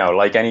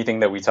like anything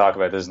that we talk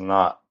about, is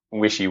not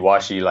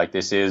wishy-washy. Like,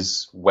 this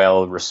is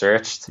well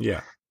researched.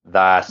 yeah,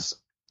 That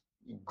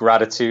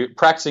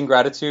practicing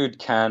gratitude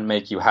can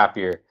make you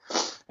happier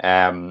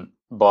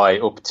by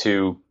up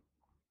to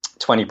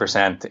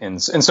 20%. In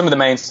some of the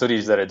main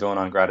studies that are done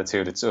on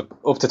gratitude, it's up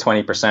to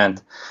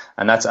 20%,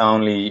 and that's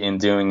only in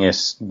doing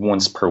it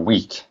once per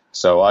week.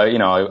 So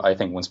I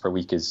think once per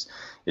week is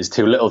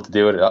too little to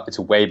do it. It's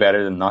way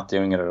better than not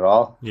doing it at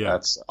all. Yeah.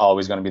 That's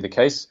always going to be the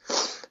case.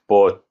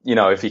 But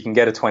if you can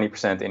get a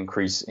 20%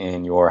 increase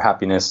in your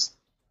happiness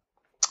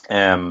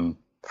from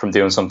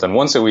doing something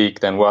once a week,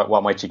 then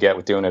what might you get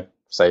with doing it,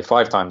 say,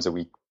 5 times a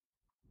week?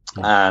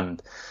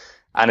 And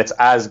it's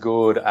as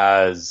good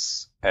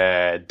as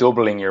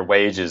doubling your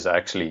wages,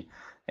 actually,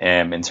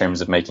 in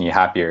terms of making you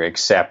happier.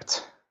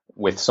 Except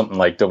with something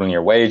like doubling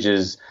your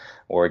wages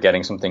or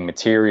getting something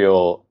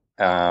material,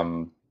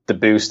 the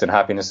boost in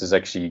happiness is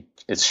actually,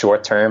 it's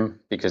short term,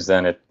 because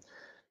then it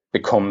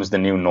becomes the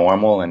new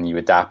normal and you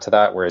adapt to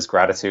that. Whereas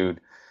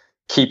gratitude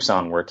keeps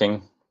on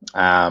working.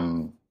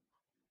 And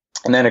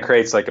then it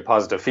creates like a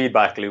positive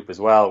feedback loop as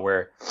well,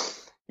 where,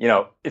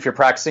 if you're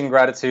practicing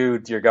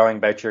gratitude, you're going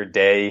about your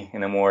day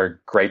in a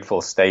more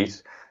grateful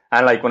state.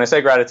 And like, when I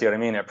say gratitude, I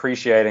mean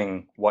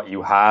appreciating what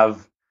you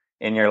have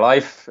in your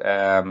life,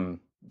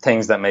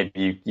 things that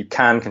maybe you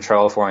can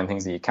control for and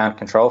things that you can't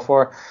control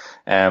for.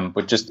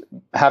 But just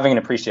having an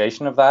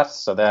appreciation of that.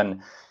 So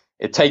then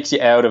it takes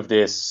you out of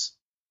this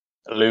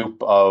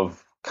loop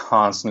of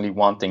constantly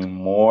wanting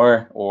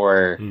more,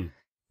 or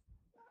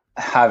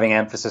having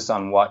emphasis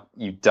on what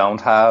you don't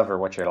have or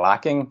what you're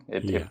lacking.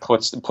 It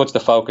puts the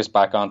focus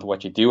back onto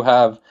what you do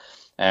have,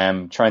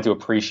 trying to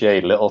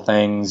appreciate little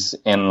things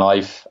in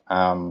life.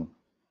 And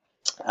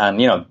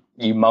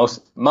you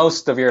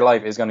most of your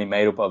life is going to be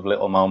made up of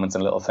little moments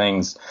and little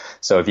things.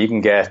 So if you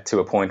can get to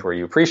a point where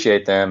you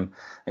appreciate them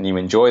and you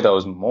enjoy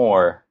those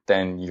more,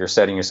 then you're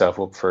setting yourself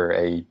up for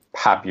a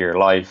happier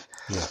life.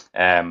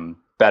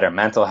 Better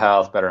mental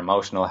health, better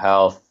emotional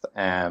health.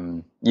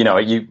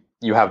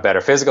 You have better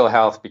physical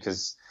health,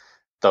 because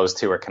those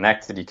two are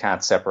connected. You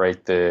can't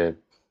separate the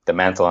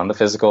mental and the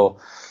physical.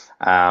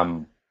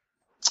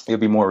 You'll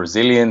be more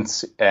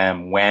resilient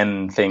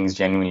when things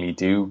genuinely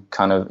do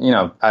kind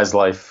of, as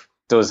life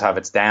does have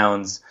its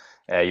downs,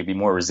 you'll be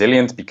more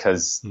resilient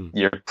because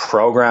you're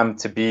programmed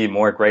to be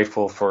more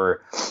grateful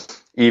for,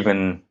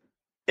 even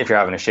if you're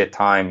having a shit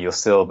time, you'll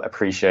still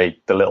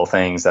appreciate the little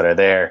things that are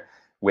there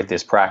with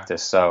this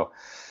practice. So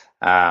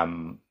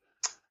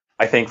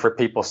I think for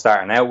people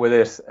starting out with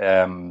it,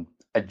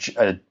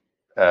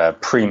 a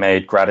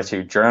pre-made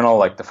gratitude journal,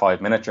 like the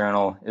 5-minute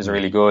journal, is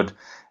really good.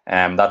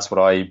 That's what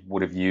I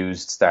would have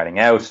used starting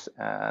out.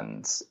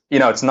 And,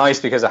 it's nice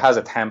because it has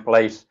a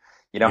template.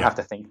 You don't have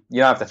to think. You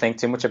don't have to think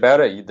too much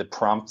about it. The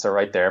prompts are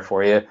right there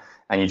for you,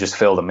 and you just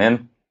fill them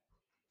in.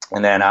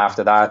 And then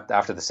after that,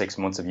 after the 6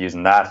 months of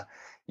using that,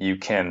 you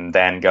can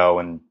then go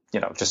and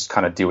just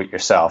kind of do it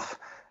yourself.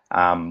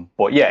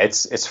 But yeah,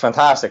 it's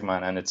fantastic,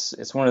 man, and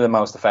it's one of the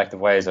most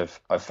effective ways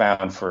I've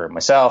found for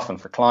myself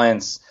and for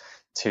clients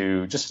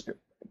to just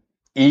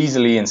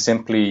easily and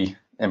simply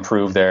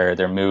improve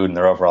their mood and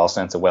their overall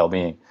sense of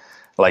well-being.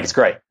 Like, it's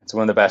great. It's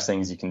one of the best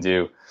things you can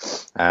do.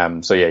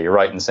 So yeah, you're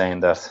right in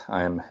saying that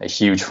I'm a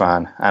huge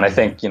fan, and I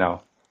think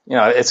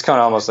it's kind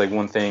of almost like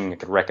one thing I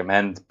could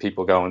recommend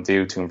people go and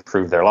do to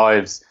improve their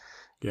lives.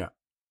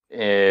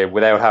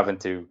 Without having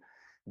to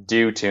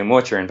do too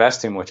much or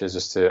invest too much, is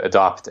just to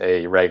adopt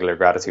a regular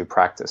gratitude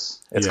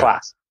practice. It's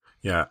class.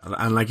 Yeah,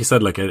 and like you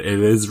said, like it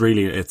is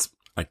really, it's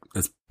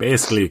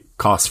basically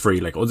cost free.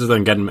 Like, other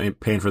than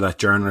paying for that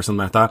journal or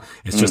something like that,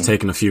 it's just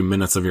taking a few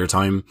minutes of your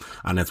time,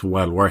 and it's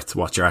well worth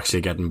what you're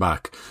actually getting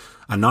back.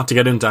 And not to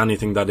get into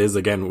anything that is,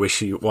 again,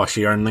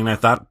 wishy-washy or anything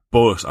like that,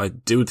 but I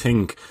do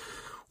think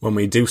when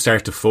we do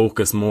start to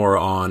focus more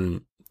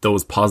on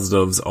those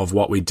positives of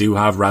what we do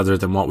have rather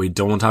than what we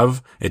don't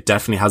have, it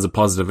definitely has a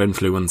positive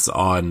influence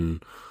on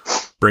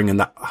bringing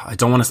that, I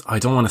don't want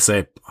to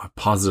say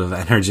positive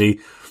energy,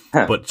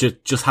 but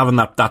just having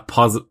that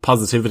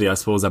positivity, I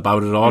suppose,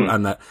 about it all.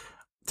 And that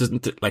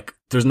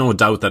there's no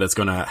doubt that it's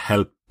going to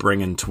help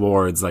bringing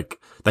towards, like,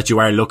 that you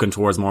are looking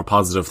towards more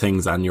positive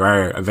things, and you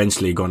are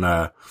eventually going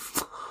to,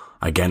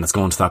 again, it's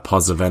going to that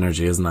positive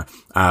energy, isn't it?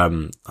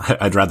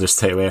 I'd rather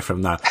stay away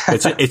from that.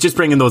 It's just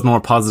bringing those more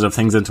positive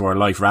things into our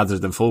life rather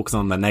than focus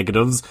on the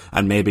negatives,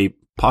 and maybe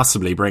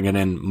possibly bringing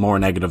in more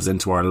negatives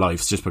into our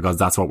lives just because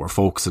that's what we're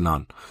focusing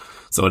on.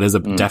 So it is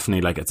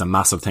definitely like, it's a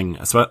massive thing.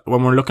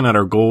 When we're looking at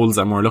our goals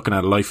and we're looking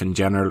at life in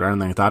general or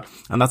anything like that,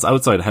 and that's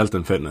outside health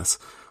and fitness.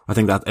 I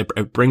think that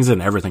it brings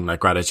in everything like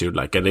gratitude.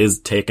 Like, it is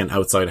taken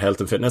outside health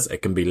and fitness.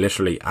 It can be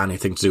literally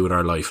anything to do with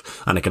our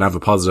life, and it can have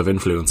a positive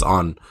influence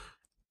on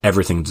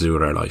everything to do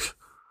with our life.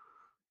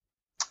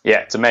 Yeah,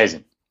 it's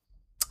amazing.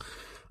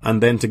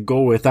 And then to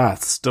go with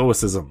that,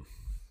 Stoicism.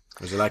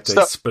 Would you like to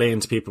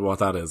explain to people what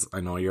that is? I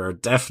know you're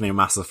definitely a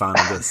massive fan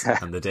of this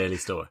and the Daily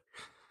Stoic.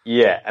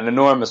 Yeah, an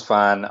enormous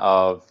fan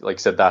of, like I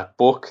said, that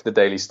book, The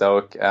Daily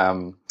Stoic.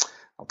 I'll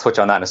touch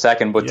on that in a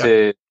second, but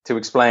to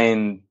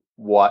explain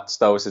what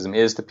Stoicism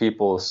is to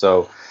people.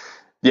 So,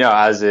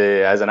 as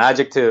an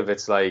adjective,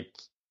 it's like,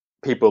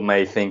 people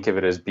may think of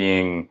it as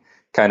being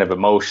kind of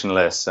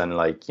emotionless and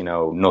like,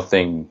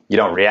 nothing, you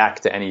don't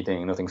react to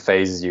anything, nothing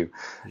phases you.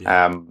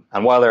 Yeah.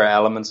 And while there are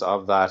elements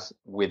of that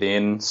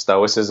within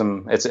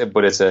Stoicism, it's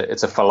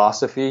a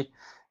philosophy,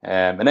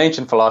 an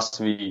ancient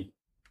philosophy.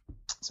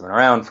 It's been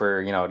around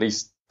for, at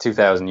least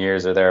 2,000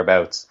 years or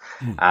thereabouts.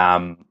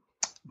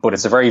 But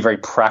it's a very, very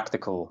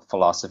practical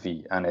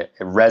philosophy, and it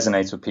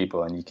resonates with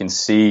people. And you can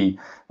see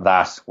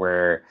that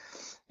where,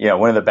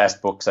 one of the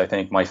best books, I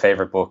think my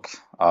favorite book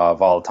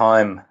of all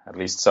time, at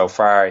least so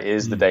far,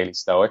 is The Daily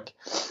Stoic.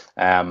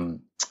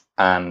 And,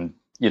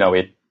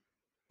 it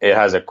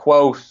has a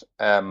quote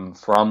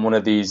from one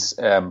of these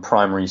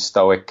primary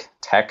Stoic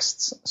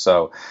texts.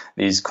 So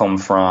these come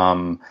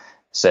from,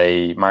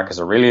 say, Marcus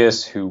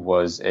Aurelius, who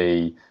was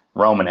a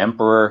Roman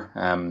emperor.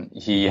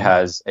 He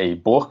has a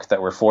book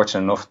that we're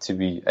fortunate enough to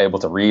be able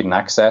to read and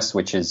access,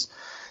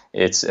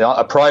 it's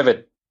a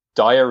private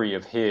diary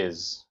of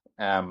his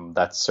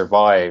that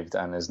survived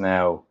and is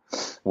now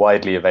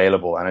widely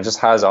available. And it just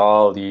has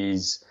all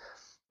these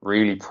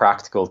really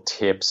practical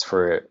tips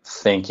for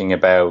thinking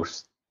about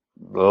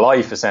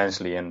life,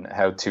 essentially, and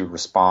how to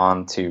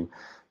respond to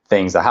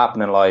things that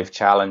happen in life,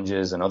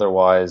 challenges and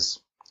otherwise,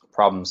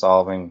 problem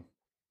solving.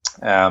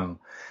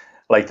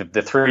 Like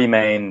the three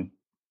main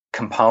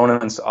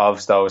components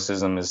of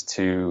Stoicism is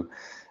to,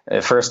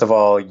 first of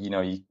all,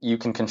 you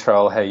can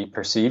control how you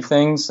perceive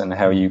things and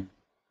how you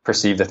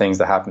perceive the things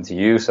that happen to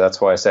you. So that's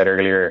why I said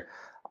earlier,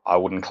 I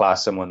wouldn't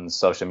class someone's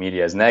social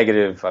media as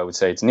negative. I would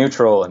say it's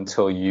neutral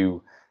until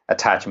you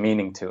attach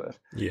meaning to it.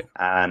 Yeah.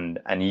 And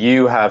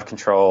you have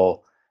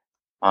control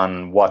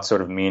on what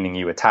sort of meaning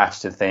you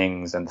attach to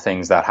things and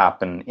things that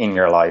happen in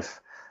your life.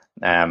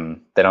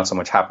 They don't so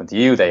much happen to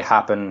you, they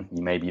happen.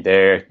 You may be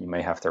there, you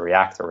may have to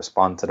react or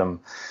respond to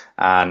them.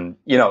 And,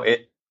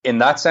 in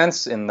that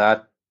sense, in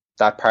that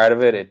part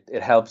of it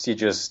helps you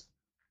just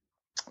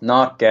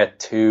not get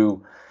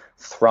too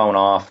thrown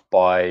off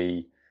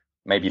by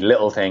maybe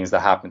little things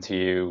that happen to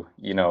you.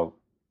 You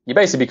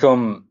basically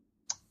become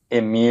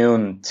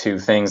immune to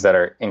things that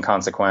are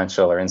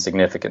inconsequential or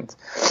insignificant,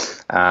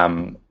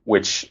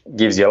 which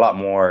gives you a lot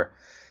more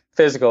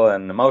physical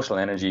and emotional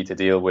energy to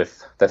deal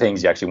with the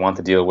things you actually want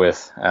to deal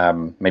with.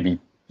 Maybe,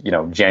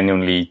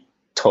 genuinely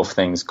tough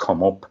things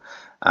come up.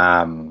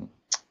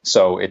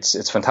 So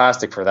it's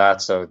fantastic for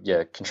that. So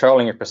yeah,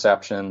 controlling your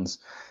perceptions.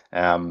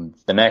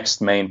 The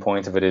next main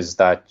point of it is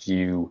that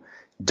you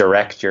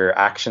direct your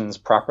actions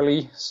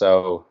properly.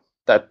 So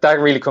that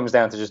really comes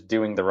down to just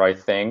doing the right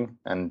thing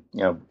and,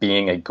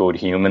 being a good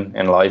human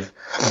in life,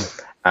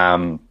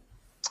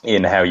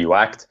 in how you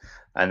act.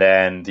 And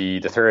then the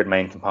third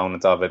main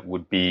component of it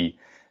would be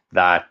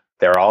that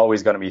there are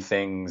always going to be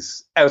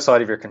things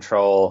outside of your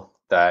control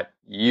that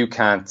you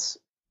can't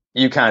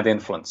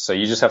influence. So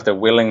you just have to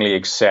willingly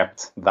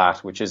accept that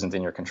which isn't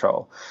in your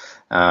control.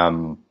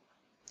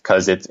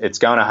 Because it's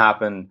going to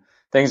happen.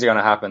 Things are going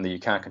to happen that you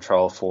can't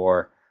control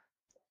for.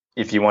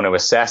 If you want to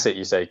assess it,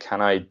 you say,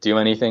 can I do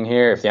anything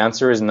here? If the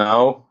answer is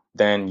no,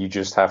 then you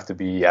just have to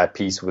be at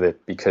peace with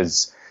it,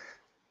 because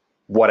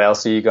what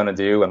else are you going to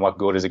do, and what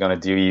good is it going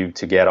to do you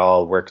to get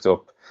all worked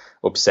up,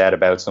 upset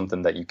about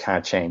something that you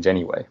can't change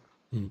anyway?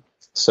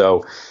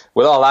 So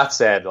with all that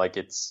said, like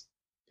it's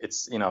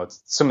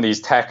some of these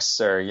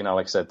texts are,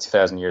 like I said,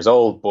 2,000 years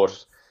old,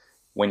 but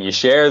when you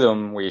share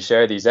them, where you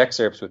share these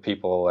excerpts with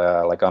people,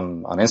 like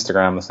on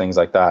Instagram and things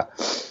like that,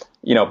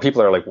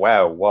 people are like,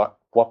 wow, what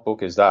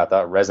book is that?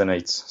 That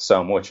resonates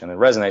so much. And it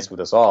resonates with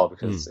us all,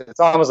 because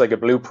it's almost like a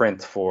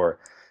blueprint for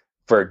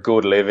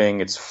good living.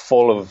 It's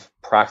full of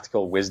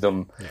practical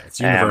wisdom. Yeah, it's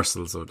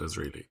universal, so it is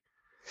really.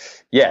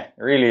 Yeah, it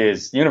really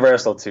is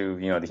universal to,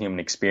 the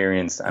human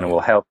experience, and it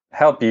will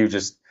help you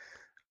just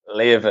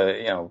live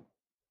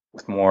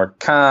with more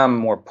calm,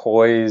 more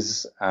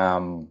poise.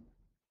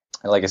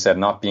 Like I said,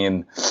 not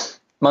being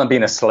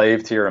a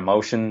slave to your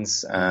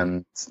emotions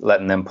and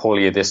letting them pull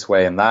you this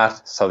way and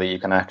that, so that you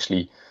can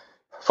actually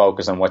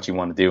focus on what you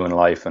want to do in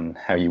life and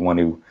how you want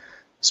to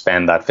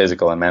spend that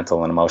physical and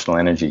mental and emotional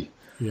energy.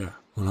 Yeah,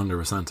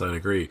 100%, I'd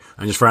agree.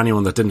 And just for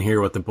anyone that didn't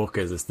hear what the book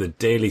is, it's The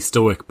Daily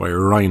Stoic by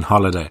Ryan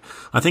Holiday.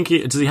 I think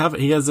does he have a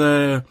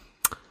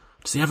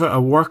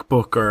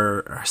workbook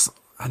or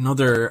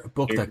another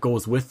book that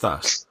goes with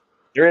that?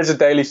 There is a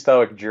Daily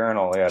Stoic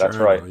journal. Yeah, that's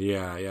right.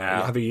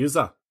 Yeah. Have you used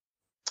that?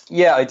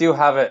 Yeah, I do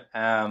have it.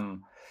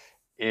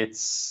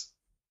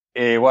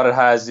 What it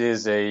has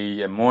is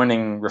a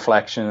morning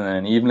reflection and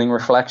an evening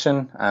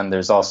reflection, and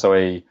there's also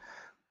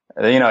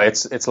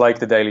it's like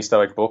the Daily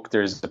Stoic book.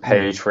 There's a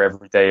page for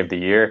every day of the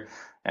year,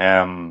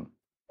 and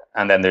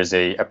then there's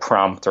a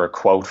prompt or a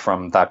quote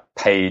from that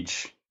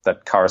page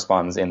that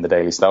corresponds in the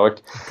Daily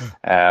Stoic,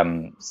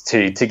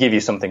 to give you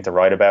something to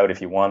write about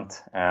if you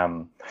want.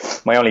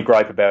 My only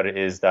gripe about it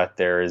is that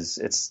there's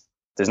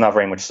not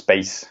very much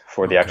space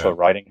for the actual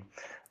writing,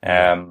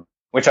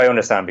 which I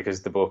understand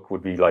because the book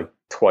would be like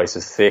twice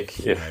as thick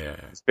if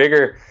it's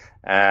bigger.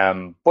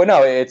 But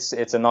no, it's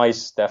a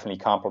nice, definitely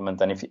compliment.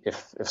 And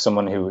if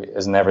someone who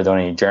has never done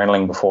any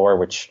journaling before,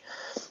 which,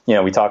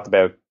 we talked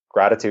about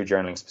gratitude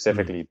journaling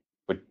specifically,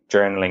 but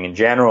journaling in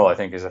general, I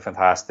think is a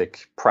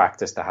fantastic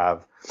practice to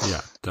have.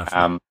 Yeah,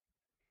 definitely.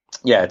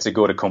 It's a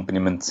good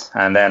accompaniment.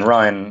 And then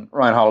Ryan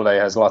Holiday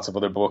has lots of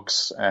other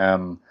books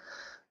on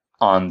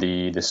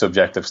the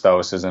subject of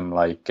Stoicism,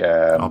 like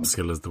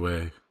Obstacle is the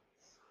Way.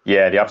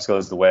 Yeah, the obstacle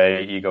is the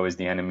way, ego is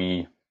the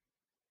enemy.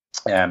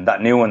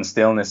 That new one,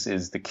 Stillness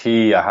is the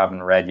Key, I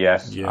haven't read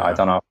yet. Yeah. I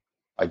don't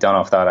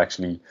know if that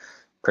actually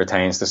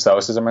pertains to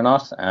Stoicism or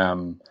not.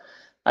 And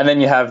then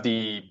you have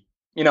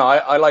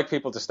I like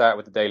people to start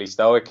with the Daily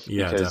Stoic.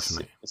 Yeah, because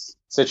definitely. It's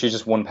literally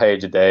just one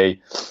page a day.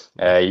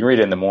 You can read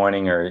it in the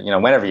morning or,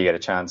 whenever you get a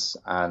chance.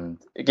 And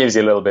it gives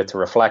you a little bit to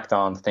reflect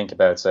on, to think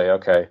about, say,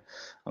 okay,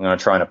 I'm going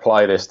to try and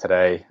apply this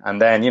today. And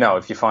then,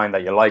 if you find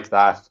that you like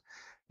that,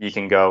 you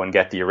can go and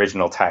get the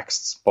original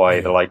texts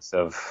by the likes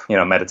of,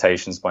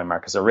 Meditations by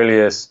Marcus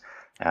Aurelius,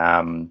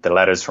 the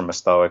Letters from a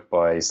Stoic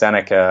by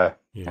Seneca,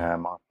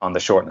 On the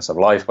Shortness of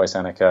Life by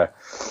Seneca,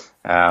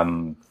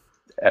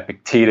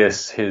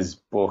 Epictetus, his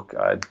book,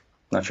 I'm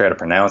not sure how to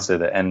pronounce it,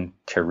 the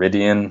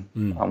Enchiridion,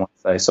 I want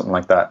to say, something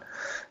like that.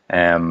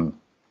 So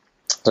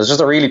it's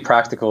just a really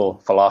practical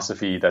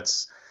philosophy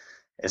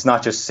it's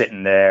not just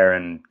sitting there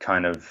and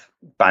kind of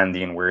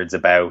bandying words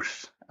about.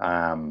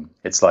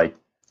 It's like,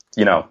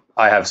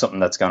 I have something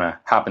that's going to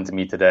happen to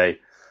me today.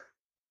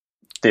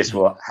 This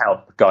will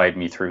help guide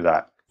me through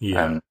that.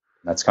 Yeah. And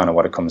that's kind of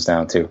what it comes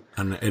down to.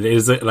 And it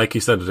is, like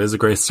you said, it is a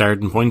great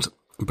starting point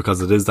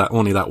because it is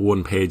only that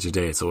one page a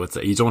day. So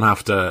you don't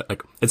have to,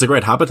 it's a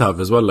great habit to have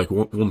as well. Like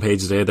one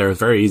page a day there is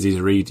very easy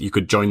to read. You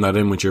could join that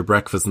in with your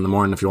breakfast in the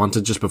morning if you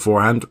wanted, just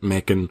beforehand,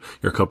 making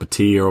your cup of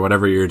tea or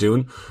whatever you're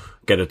doing.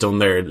 Get it done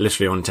there. It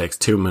literally only takes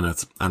 2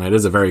 minutes, and it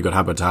is a very good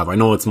habit to have. I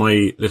know it's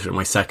literally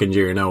my second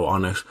year now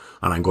on it,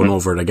 and I'm going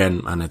over it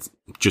again, and it's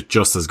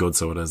just as good.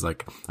 So it is and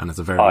it's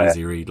a very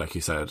easy read, like you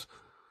said.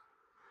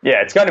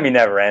 Yeah, it's going to be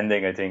never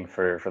ending, I think,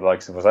 for the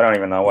likes of us. I don't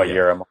even know what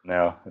year I'm on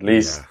now. At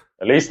least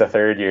the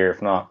third year,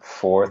 if not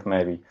fourth,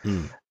 maybe.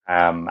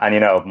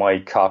 And my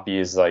copy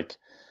is like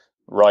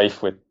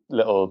rife with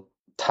little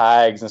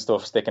tags and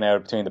stuff sticking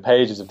out between the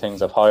pages of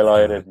things I've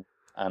highlighted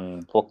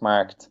and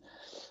bookmarked.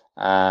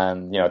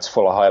 And it's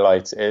full of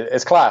highlights.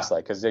 It's class,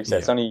 because like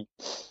I said,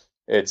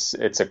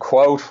 it's a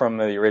quote from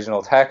the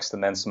original text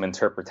and then some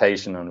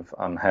interpretation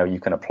on how you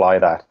can apply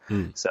that.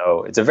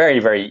 So it's a very,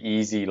 very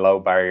easy, low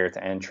barrier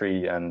to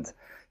entry. And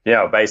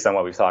based on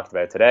what we've talked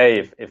about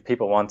today, if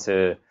people want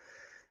to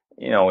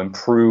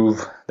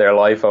improve their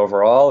life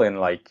overall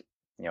in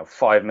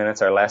 5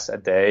 minutes or less a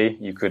day,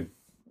 you could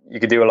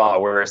do a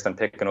lot worse than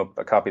picking up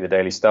a copy of the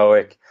Daily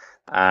Stoic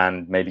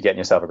and maybe getting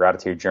yourself a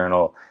gratitude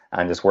journal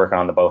and just working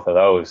on the both of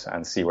those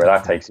and see where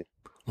that takes you.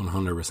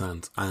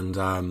 100%. And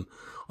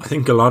I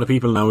think a lot of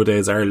people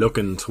nowadays are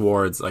looking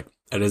towards,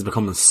 it is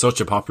becoming such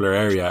a popular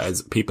area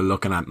as people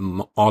looking at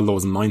all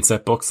those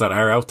mindset books that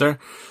are out there.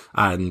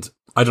 And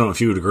I don't know if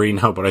you would agree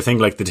now, but I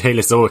think the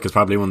Daily Stoic is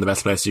probably one of the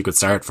best places you could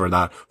start for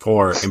that,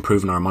 for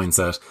improving our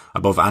mindset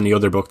above any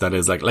other book that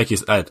is like you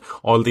said,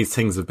 all these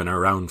things have been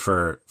around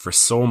for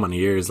so many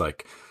years.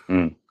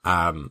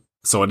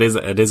 So it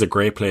is a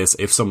great place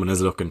if someone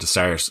is looking to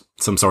start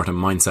some sort of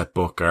mindset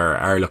book or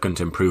are looking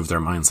to improve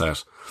their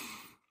mindset.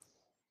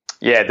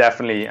 Yeah,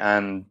 definitely.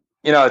 And,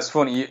 it's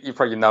funny, you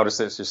probably noticed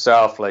this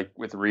yourself,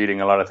 with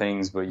reading a lot of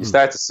things, but you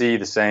start to see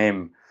the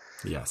same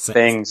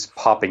things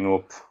popping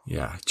up.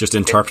 Yeah, just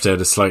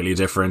interpreted as slightly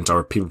different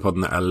or people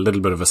putting a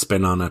little bit of a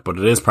spin on it, but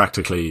it is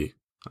practically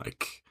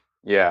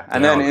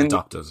and then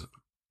adopted.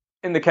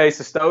 In the case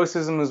of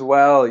Stoicism as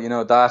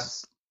well,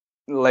 that's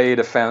laid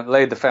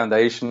the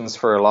foundations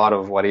for a lot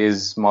of what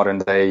is modern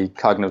day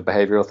cognitive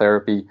behavioral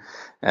therapy.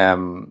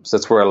 So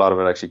that's where a lot of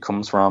it actually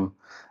comes from.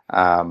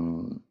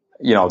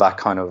 That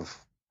kind of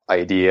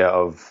idea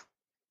of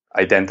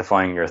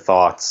identifying your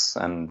thoughts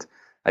and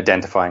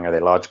identifying, are they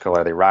logical,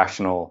 are they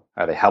rational,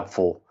 are they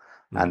helpful,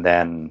 and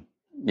then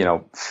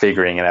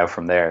figuring it out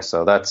from there.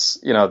 So that's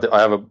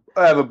I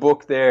have a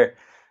book there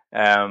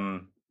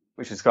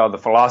which is called The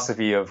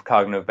Philosophy of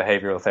Cognitive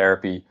Behavioral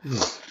Therapy,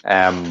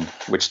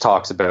 which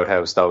talks about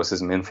how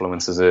Stoicism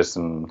influences it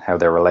and how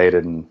they're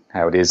related and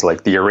how it is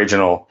the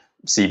original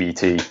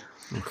CBT.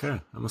 Okay,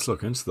 I must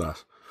look into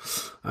that.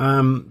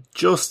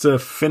 Just to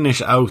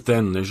finish out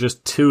then, there's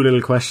just 2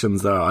 little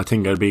questions that I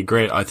think it'd be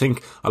great. I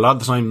think a lot of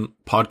the time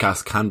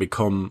podcasts can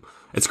become,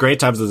 it's great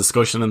to have the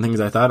discussion and things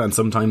like that, and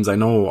sometimes I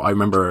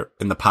remember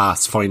in the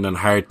past finding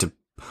hard to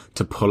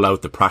to pull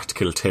out the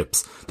practical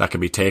tips that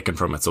can be taken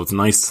from it. So it's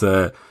nice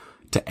to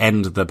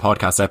end the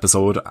podcast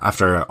episode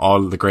after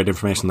all the great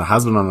information that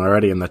has been on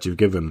already and that you've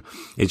given,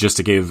 is just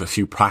to give a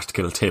few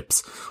practical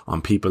tips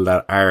on people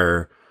that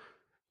are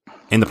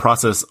in the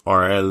process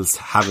or else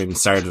having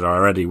started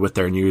already with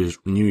their New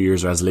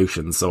Year's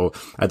resolutions. So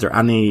are there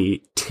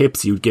any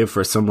tips you'd give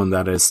for someone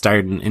that is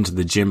starting into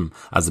the gym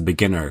as a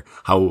beginner,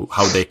 how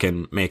they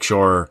can make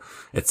sure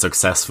it's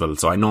successful?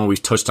 So I know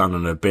we've touched on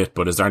it a bit,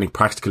 but is there any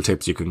practical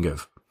tips you can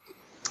give?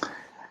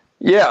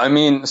 Yeah, I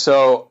mean,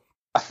 so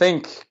I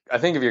think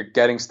if you're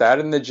getting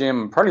started in the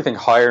gym, probably think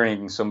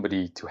hiring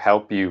somebody to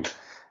help you,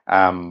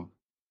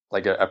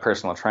 like a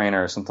personal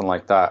trainer or something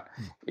like that,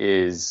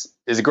 is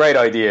a great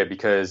idea,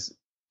 because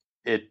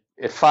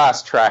it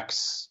fast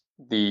tracks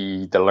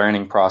the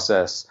learning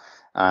process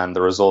and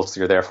the results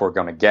you're therefore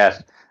going to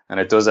get, and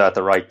it does it at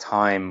the right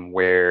time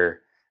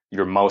where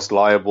you're most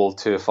liable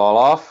to fall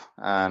off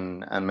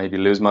and maybe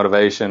lose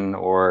motivation,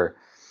 or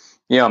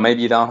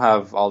maybe you don't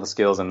have all the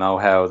skills and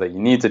know-how that you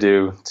need to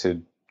do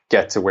to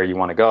get to where you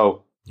want to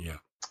go. Yeah.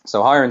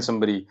 So hiring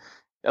somebody,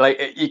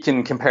 like, you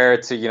can compare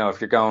it to, if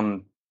you're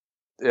going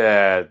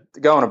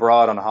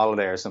abroad on a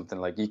holiday or something,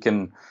 like you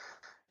can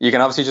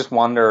obviously just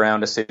wander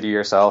around a city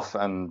yourself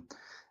and,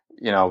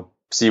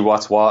 see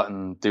what's what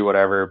and do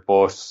whatever.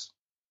 But,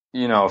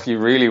 if you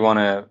really want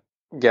to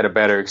get a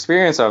better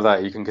experience out of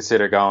that, you can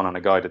consider going on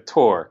a guided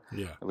tour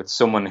with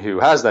someone who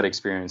has that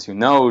experience, who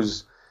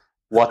knows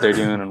what they're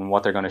doing and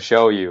what they're going to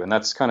show you. And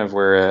that's kind of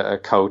where a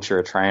coach or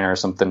a trainer or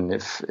something,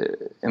 if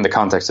in the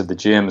context of the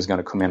gym, is going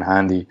to come in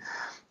handy.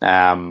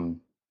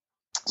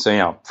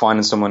 So,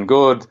 finding someone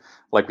good,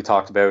 like we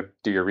talked about,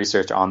 do your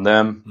research on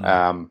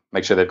them,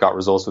 make sure they've got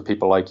results with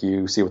people like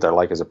you, see what they're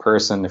like as a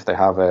person. If they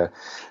have a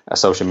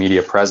social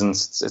media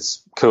presence,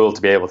 it's cool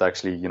to be able to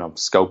actually,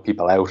 scope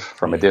people out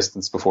from a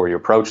distance before you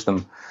approach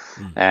them.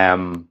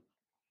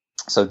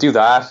 So do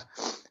that.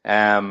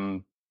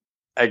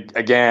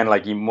 Again,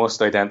 like, you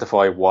must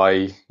identify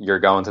why you're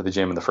going to the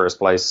gym in the first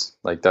place.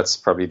 Like, that's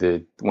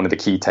probably one of the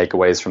key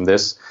takeaways from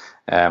this.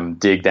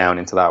 Dig down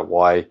into that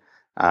why,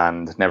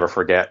 and never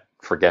forget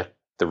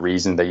the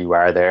reason that you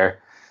are there.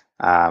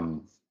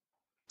 And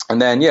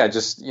then,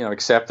 just,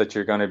 accept that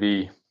you're going to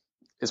be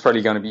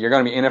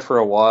in it for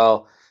a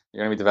while.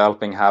 You're going to be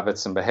developing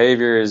habits and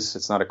behaviors.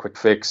 It's not a quick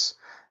fix,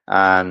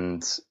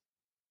 and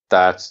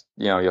that,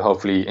 you'll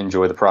hopefully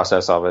enjoy the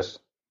process of it,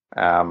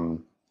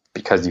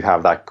 because you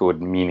have that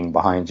good meaning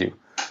behind you.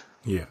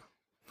 Yeah.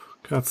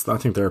 I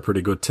think they're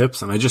pretty good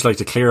tips. And I just like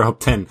to clear up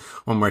then,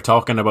 when we're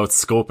talking about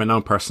scoping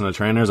out personal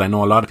trainers, I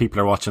know a lot of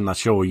people are watching that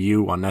show,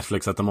 You, on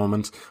Netflix at the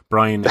moment.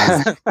 Brian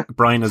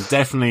is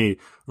definitely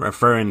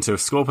referring to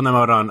scoping them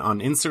out on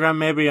Instagram,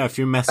 maybe a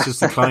few messages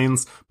to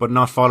clients, but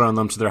not following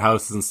them to their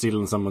houses and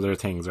stealing some of their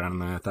things or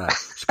anything like that.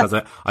 Because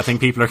I think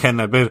people are getting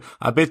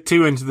a bit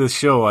too into this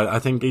show. I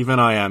think even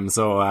I am.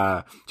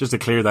 So, just to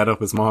clear that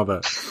up a small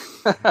bit.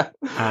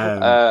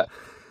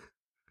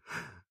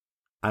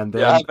 And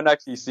then, I haven't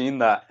actually seen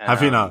that.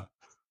 Have you not?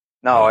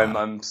 No,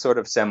 I'm sort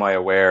of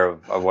semi-aware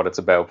of what it's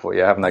about, but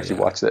I haven't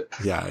actually watched it.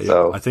 Yeah.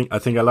 So I think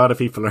a lot of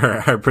people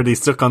are pretty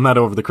stuck on that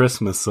over the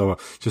Christmas. So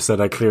just said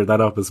I cleared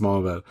that up a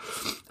small bit.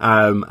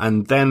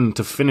 And then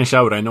to finish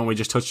out, I know we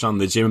just touched on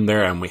the gym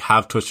there, and we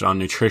have touched on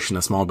nutrition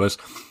a small bit.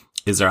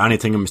 Is there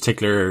anything in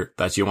particular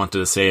that you wanted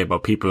to say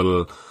about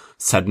people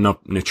setting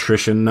up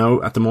nutrition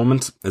now at the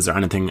moment? Is there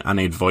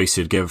any advice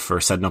you'd give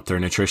for setting up their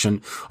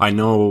nutrition? I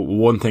know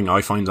one thing I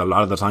find a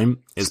lot of the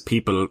time is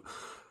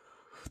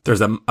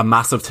there's a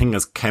massive thing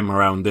has come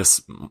around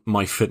this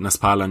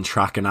MyFitnessPal and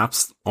tracking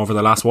apps over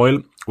the last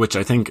while, which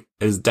I think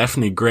is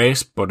definitely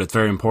great, but it's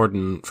very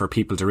important for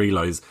people to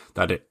realize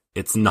that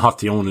it's not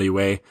the only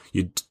way.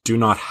 You do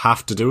not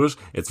have to do it.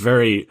 It's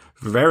very,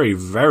 very,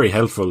 very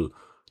helpful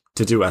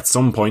to do at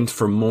some point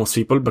for most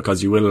people,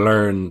 because you will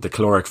learn the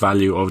caloric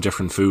value of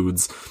different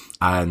foods,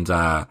 and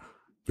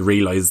you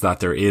realize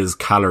that there is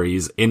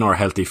calories in our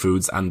healthy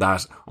foods, and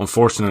that,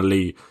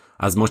 unfortunately,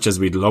 as much as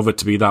we'd love it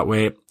to be that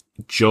way,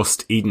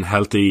 just eating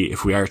healthy,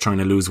 if we are trying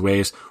to lose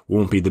weight,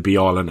 won't be the be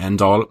all and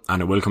end all,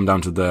 and it will come down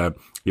to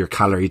your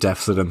calorie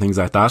deficit and things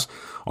like that.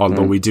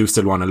 Although we do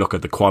still want to look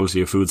at the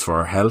quality of foods for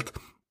our health.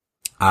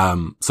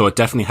 So it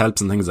definitely helps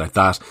and things like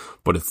that,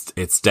 but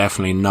it's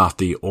definitely not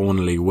the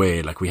only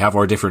way. Like, we have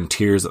our different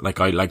tiers,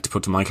 like I like to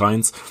put to my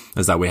clients,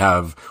 is that we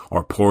have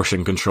our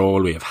portion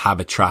control, we have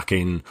habit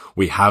tracking,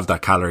 we have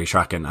that calorie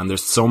tracking, and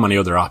there's so many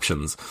other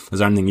options. Is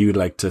there anything you'd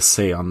like to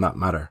say on that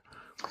matter?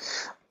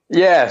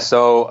 Yeah.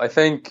 So I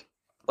think,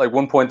 like,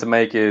 one point to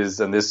make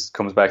is, and this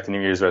comes back to New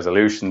Year's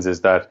resolutions,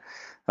 is that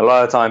a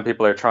lot of time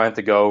people are trying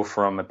to go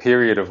from a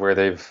period of where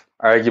they've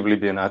arguably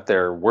been at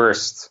their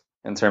worst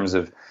in terms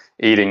of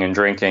eating and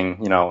drinking,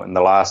 in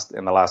the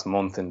last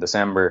month in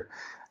December,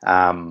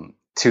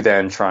 to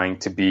then trying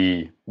to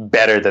be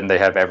better than they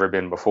have ever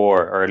been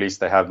before, or at least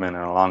they have been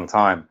in a long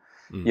time.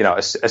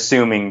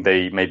 Assuming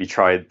they maybe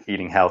tried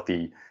eating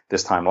healthy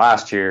this time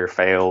last year,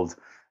 failed,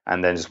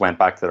 and then just went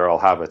back to their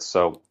old habits.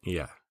 So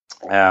you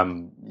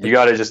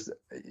got to just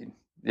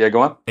Yeah,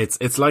 go on.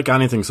 It's like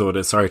anything, so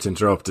sorry to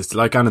interrupt. It's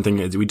like anything.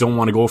 We don't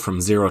want to go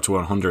from 0 to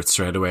 100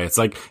 straight away. It's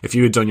like if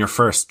you had done your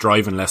first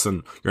driving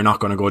lesson, you're not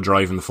going to go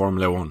drive in the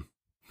Formula One.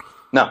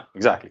 No,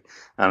 exactly.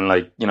 And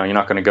like, you're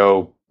not going to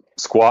go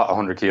squat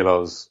 100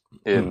 kilos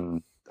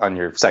on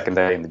your second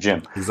day in the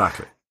gym.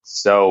 Exactly.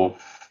 So,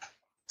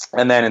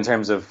 and then in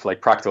terms of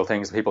like practical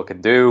things that people can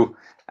do,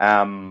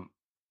 I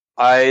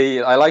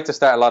like to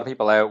start a lot of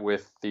people out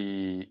with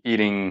the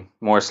eating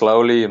more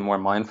slowly and more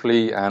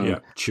mindfully,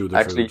 and chew the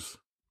actually food.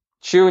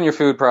 chewing your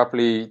food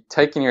properly,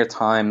 taking your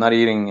time, not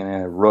eating in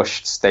a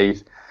rushed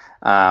state,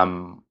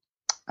 and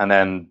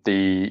then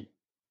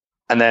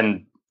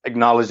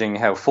acknowledging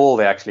how full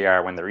they actually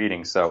are when they're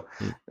eating. So,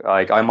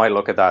 like, I might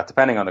look at that,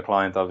 depending on the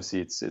client.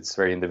 Obviously, it's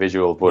very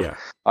individual, but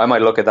I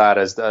might look at that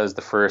as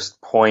the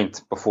first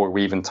point before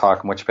we even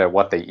talk much about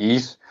what they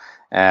eat.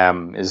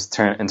 In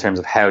terms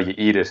of how you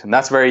eat it, and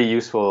that's very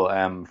useful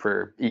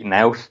for eating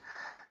out,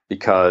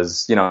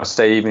 because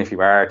say even if you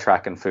are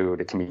tracking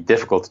food, it can be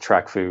difficult to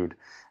track food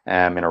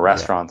in a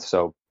restaurant.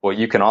 So, but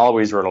you can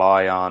always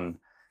rely on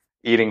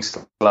eating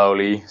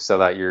slowly so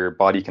that your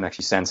body can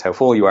actually sense how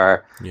full you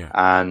are,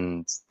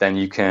 and then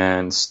you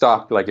can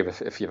stop. Like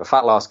if you have a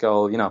fat loss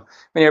goal, when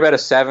you're about a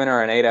 7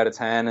 or an 8 out of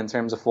 10 in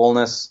terms of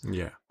fullness,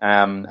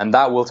 and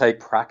that will take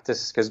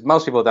practice, because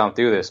most people don't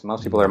do this.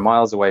 Most people are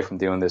miles away from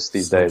doing this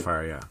these days.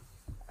 Far,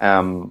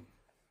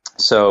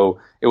 so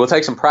it will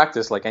take some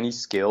practice, like any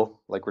skill.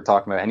 Like we're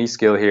talking about any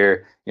skill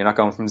here, you're not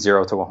going from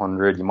 0 to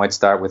 100. You might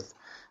start with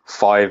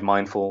 5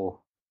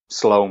 mindful,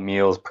 slow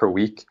meals per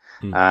week.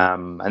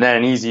 And then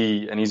an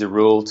easy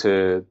rule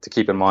to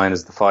keep in mind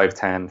is the 5,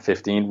 10,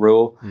 15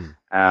 rule.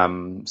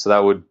 So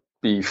that would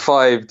be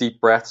 5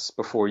 deep breaths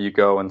before you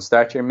go and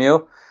start your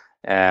meal,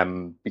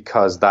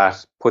 because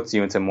that puts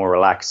you into a more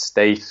relaxed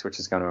state, which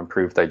is going to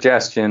improve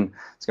digestion.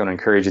 It's going to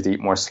encourage you to eat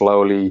more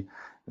slowly.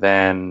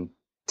 Then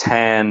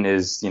 10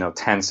 is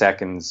 10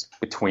 seconds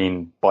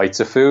between bites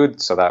of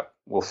food, so that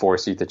will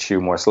force you to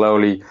chew more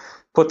slowly.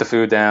 Put the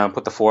food down,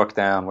 put the fork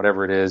down,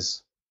 whatever it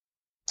is.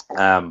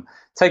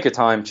 Take your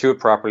time, chew it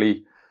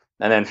properly.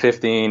 And then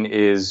 15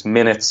 is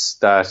minutes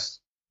that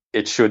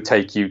it should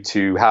take you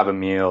to have a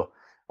meal,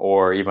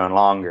 or even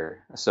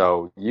longer.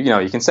 So, you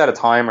can set a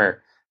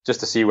timer just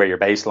to see where your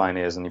baseline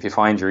is. And if you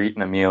find you're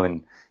eating a meal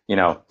in,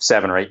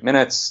 7 or 8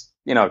 minutes,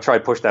 try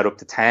to push that up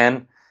to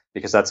 10,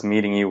 because that's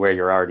meeting you where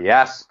you're already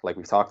at, like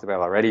we've talked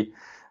about already.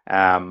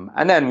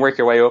 And then work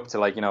your way up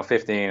to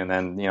 15, and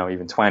then,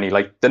 even 20.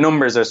 Like, the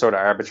numbers are sort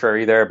of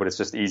arbitrary there, but it's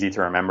just easy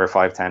to remember: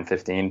 5, 10,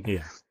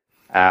 15.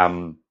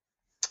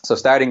 So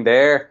starting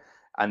there,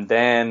 and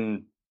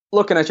then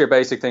looking at your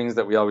basic things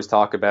that we always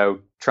talk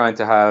about, trying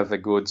to have a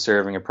good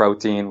serving of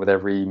protein with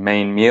every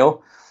main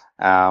meal.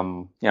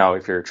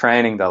 If you're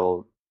training,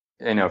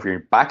 if you're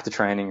back to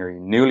training or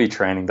you're newly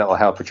training, that'll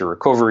help with your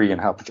recovery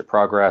and help with your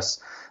progress.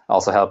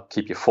 Also help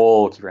keep you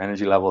full, keep your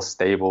energy levels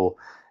stable.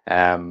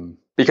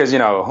 Because,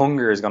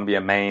 hunger is going to be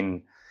a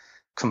main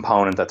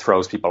component that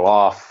throws people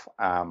off.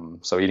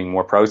 So eating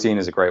more protein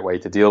is a great way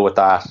to deal with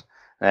that.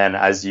 And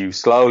as you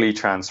slowly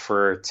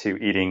transfer to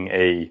eating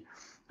a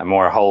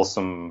more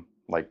wholesome,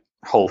 like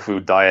whole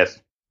food diet,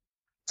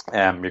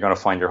 you're going to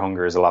find your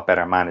hunger is a lot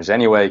better managed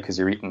anyway, because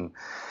you're eating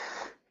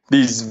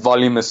these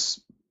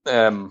voluminous,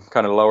 kind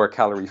of lower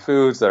calorie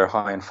foods that are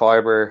high in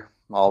fiber,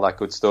 all that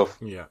good stuff.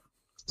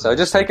 So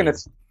just taking it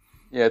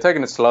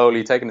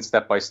slowly, taking it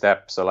step by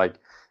step. So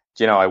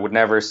I would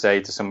never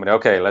say to somebody,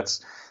 okay,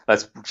 let's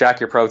jack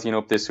your protein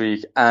up this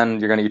week,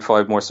 and you're going to eat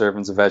 5 more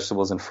servings of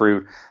vegetables and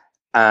fruit,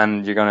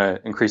 and you're going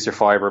to increase your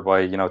fiber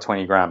by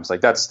 20 grams. Like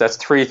that's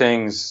 3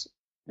 things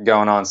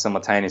going on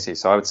simultaneously.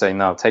 So I would say,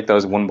 no, take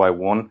those one by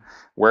one,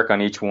 work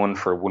on each one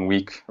for 1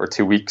 week or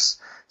 2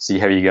 weeks, see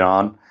how you get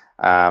on,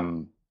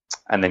 and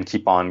then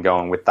keep on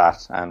going with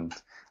that. And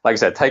like I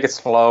said, take it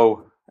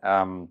slow.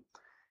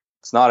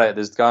 There's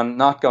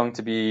not going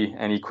to be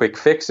any quick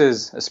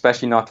fixes,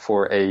 especially not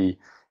for a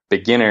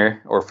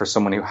beginner or for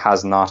someone who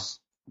has not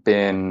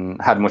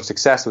had much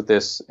success with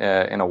this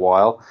in a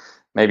while.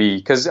 Maybe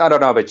because I don't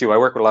know about you, I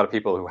work with a lot of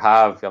people who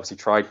have obviously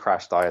tried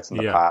crash diets in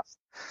the past,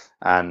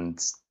 and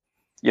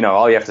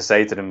all you have to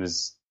say to them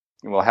is,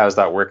 well, how's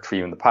that worked for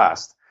you in the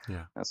past?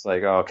 It's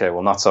like, oh, okay,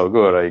 well, not so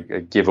good. I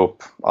give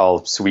up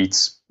all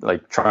sweets,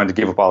 like trying to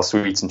give up all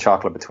sweets and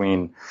chocolate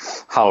between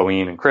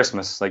Halloween and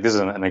Christmas. Like, this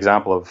is an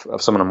example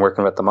of someone I'm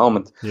working with at the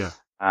moment.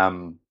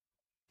 And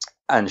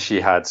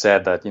she had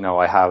said that,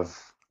 I have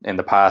in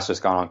the past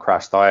just gone on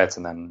crash diets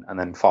and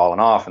then fallen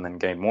off and then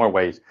gained more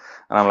weight.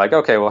 And I'm like,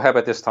 okay, well, how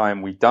about this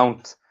time we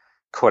don't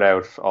cut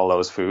out all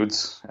those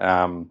foods?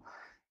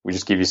 We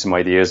just give you some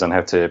ideas on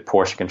how to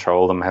portion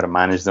control them, how to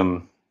manage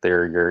them.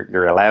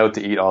 You're allowed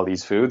to eat all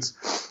these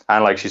foods.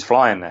 And like, she's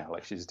flying now,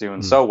 like she's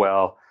doing so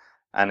well.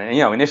 And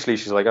initially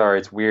she's like, all right,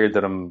 it's weird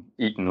that I'm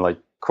eating like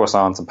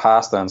croissants and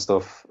pasta and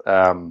stuff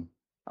on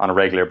a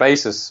regular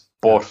basis,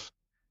 but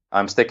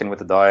I'm sticking with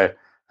the diet.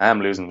 I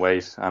am losing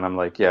weight. And I'm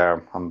like, yeah,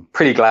 I'm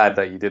pretty glad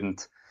that you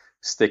didn't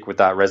stick with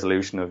that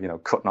resolution of,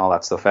 cutting all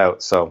that stuff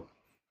out. So,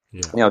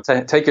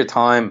 take your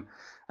time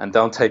and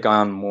don't take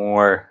on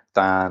more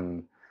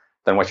than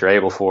than what you're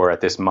able for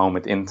at this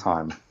moment in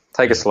time.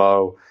 Take it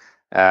slow.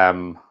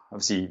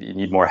 Obviously, if you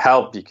need more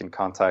help, you can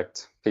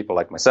contact people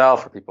like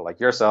myself or people like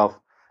yourself.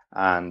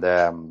 And,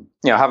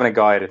 having a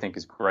guide, I think,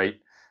 is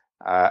great.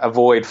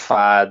 Avoid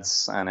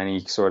fads and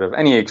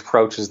any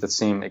approaches that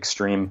seem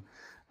extreme,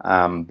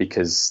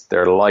 because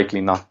they're likely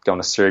not going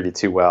to serve you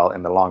too well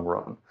in the long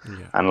run.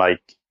 Yeah. And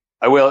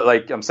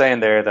I'm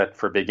saying there that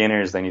for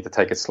beginners, they need to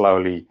take it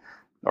slowly,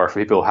 or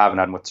for people who haven't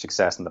had much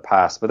success in the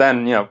past. But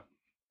then,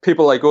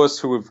 people like us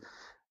who have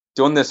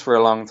done this for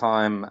a long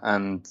time,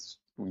 and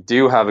we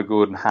do have a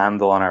good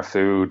handle on our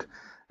food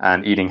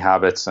and eating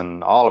habits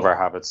and all of our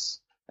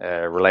habits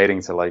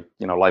relating to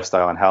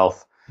lifestyle and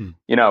health.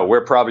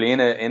 We're probably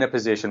in a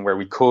position where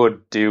we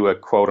could do a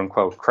quote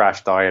unquote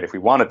crash diet if we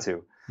wanted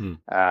to.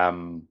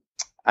 And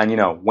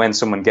when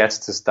someone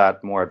gets to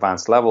that more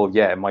advanced level,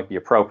 it might be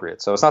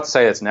appropriate. So it's not to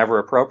say it's never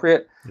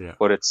appropriate,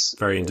 but it's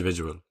very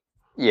individual.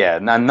 Yeah,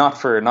 and not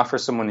for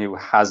someone who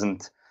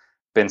hasn't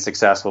been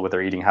successful with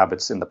their eating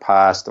habits in the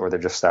past, or they're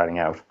just starting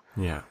out.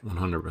 Yeah,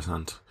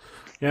 100%.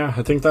 Yeah,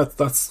 I think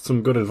that's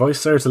some good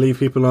advice there to leave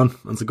people on.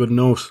 That's a good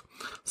note.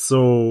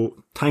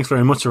 So thanks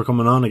very much for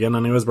coming on again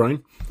anyways,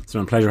 Brian. It's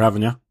been a pleasure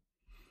having you.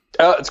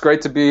 It's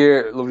great to be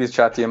here. Lovely to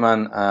chat to you,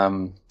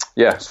 man.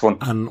 It's fun.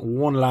 And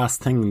one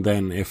last thing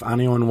then, if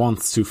anyone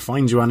wants to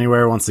find you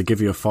anywhere, wants to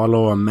give you a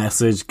follow, a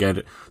message,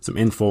 get some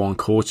info on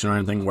coaching or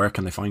anything, where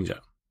can they find you?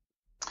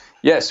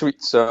 Yeah,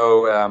 sweet.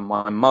 So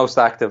I'm most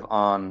active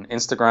on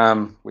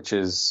Instagram,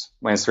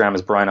 my Instagram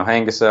is Brian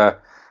hAonghusa.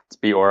 It's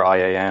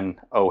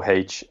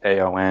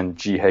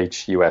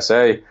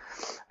BrianoHaonghusa.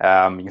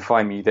 You can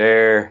find me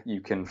there. You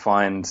can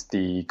find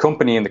the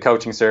company and the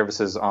coaching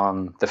services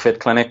on the Fit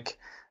Clinic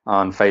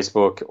on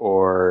Facebook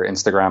or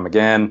Instagram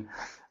again.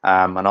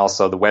 And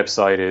also the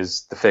website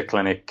is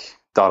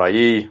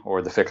thefitclinic.ie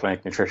or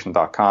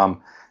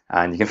thefitclinicnutrition.com.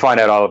 And you can find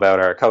out all about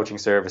our coaching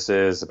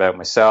services, about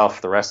myself,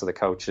 the rest of the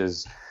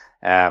coaches.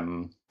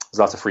 There's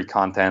lots of free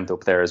content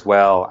up there as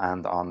well,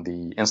 and on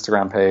the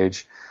Instagram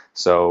page.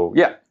 So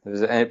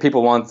if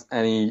people want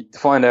to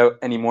find out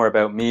any more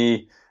about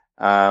me,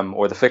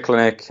 or the Fit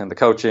Clinic and the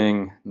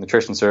coaching,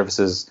 nutrition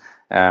services,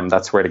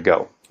 that's where to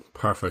go.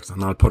 Perfect.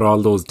 And I'll put all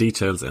those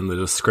details in the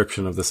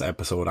description of this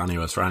episode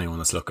anyways for anyone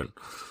that's looking.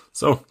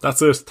 So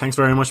that's it. Thanks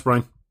very much,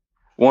 Brian.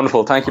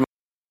 Wonderful. Thank you.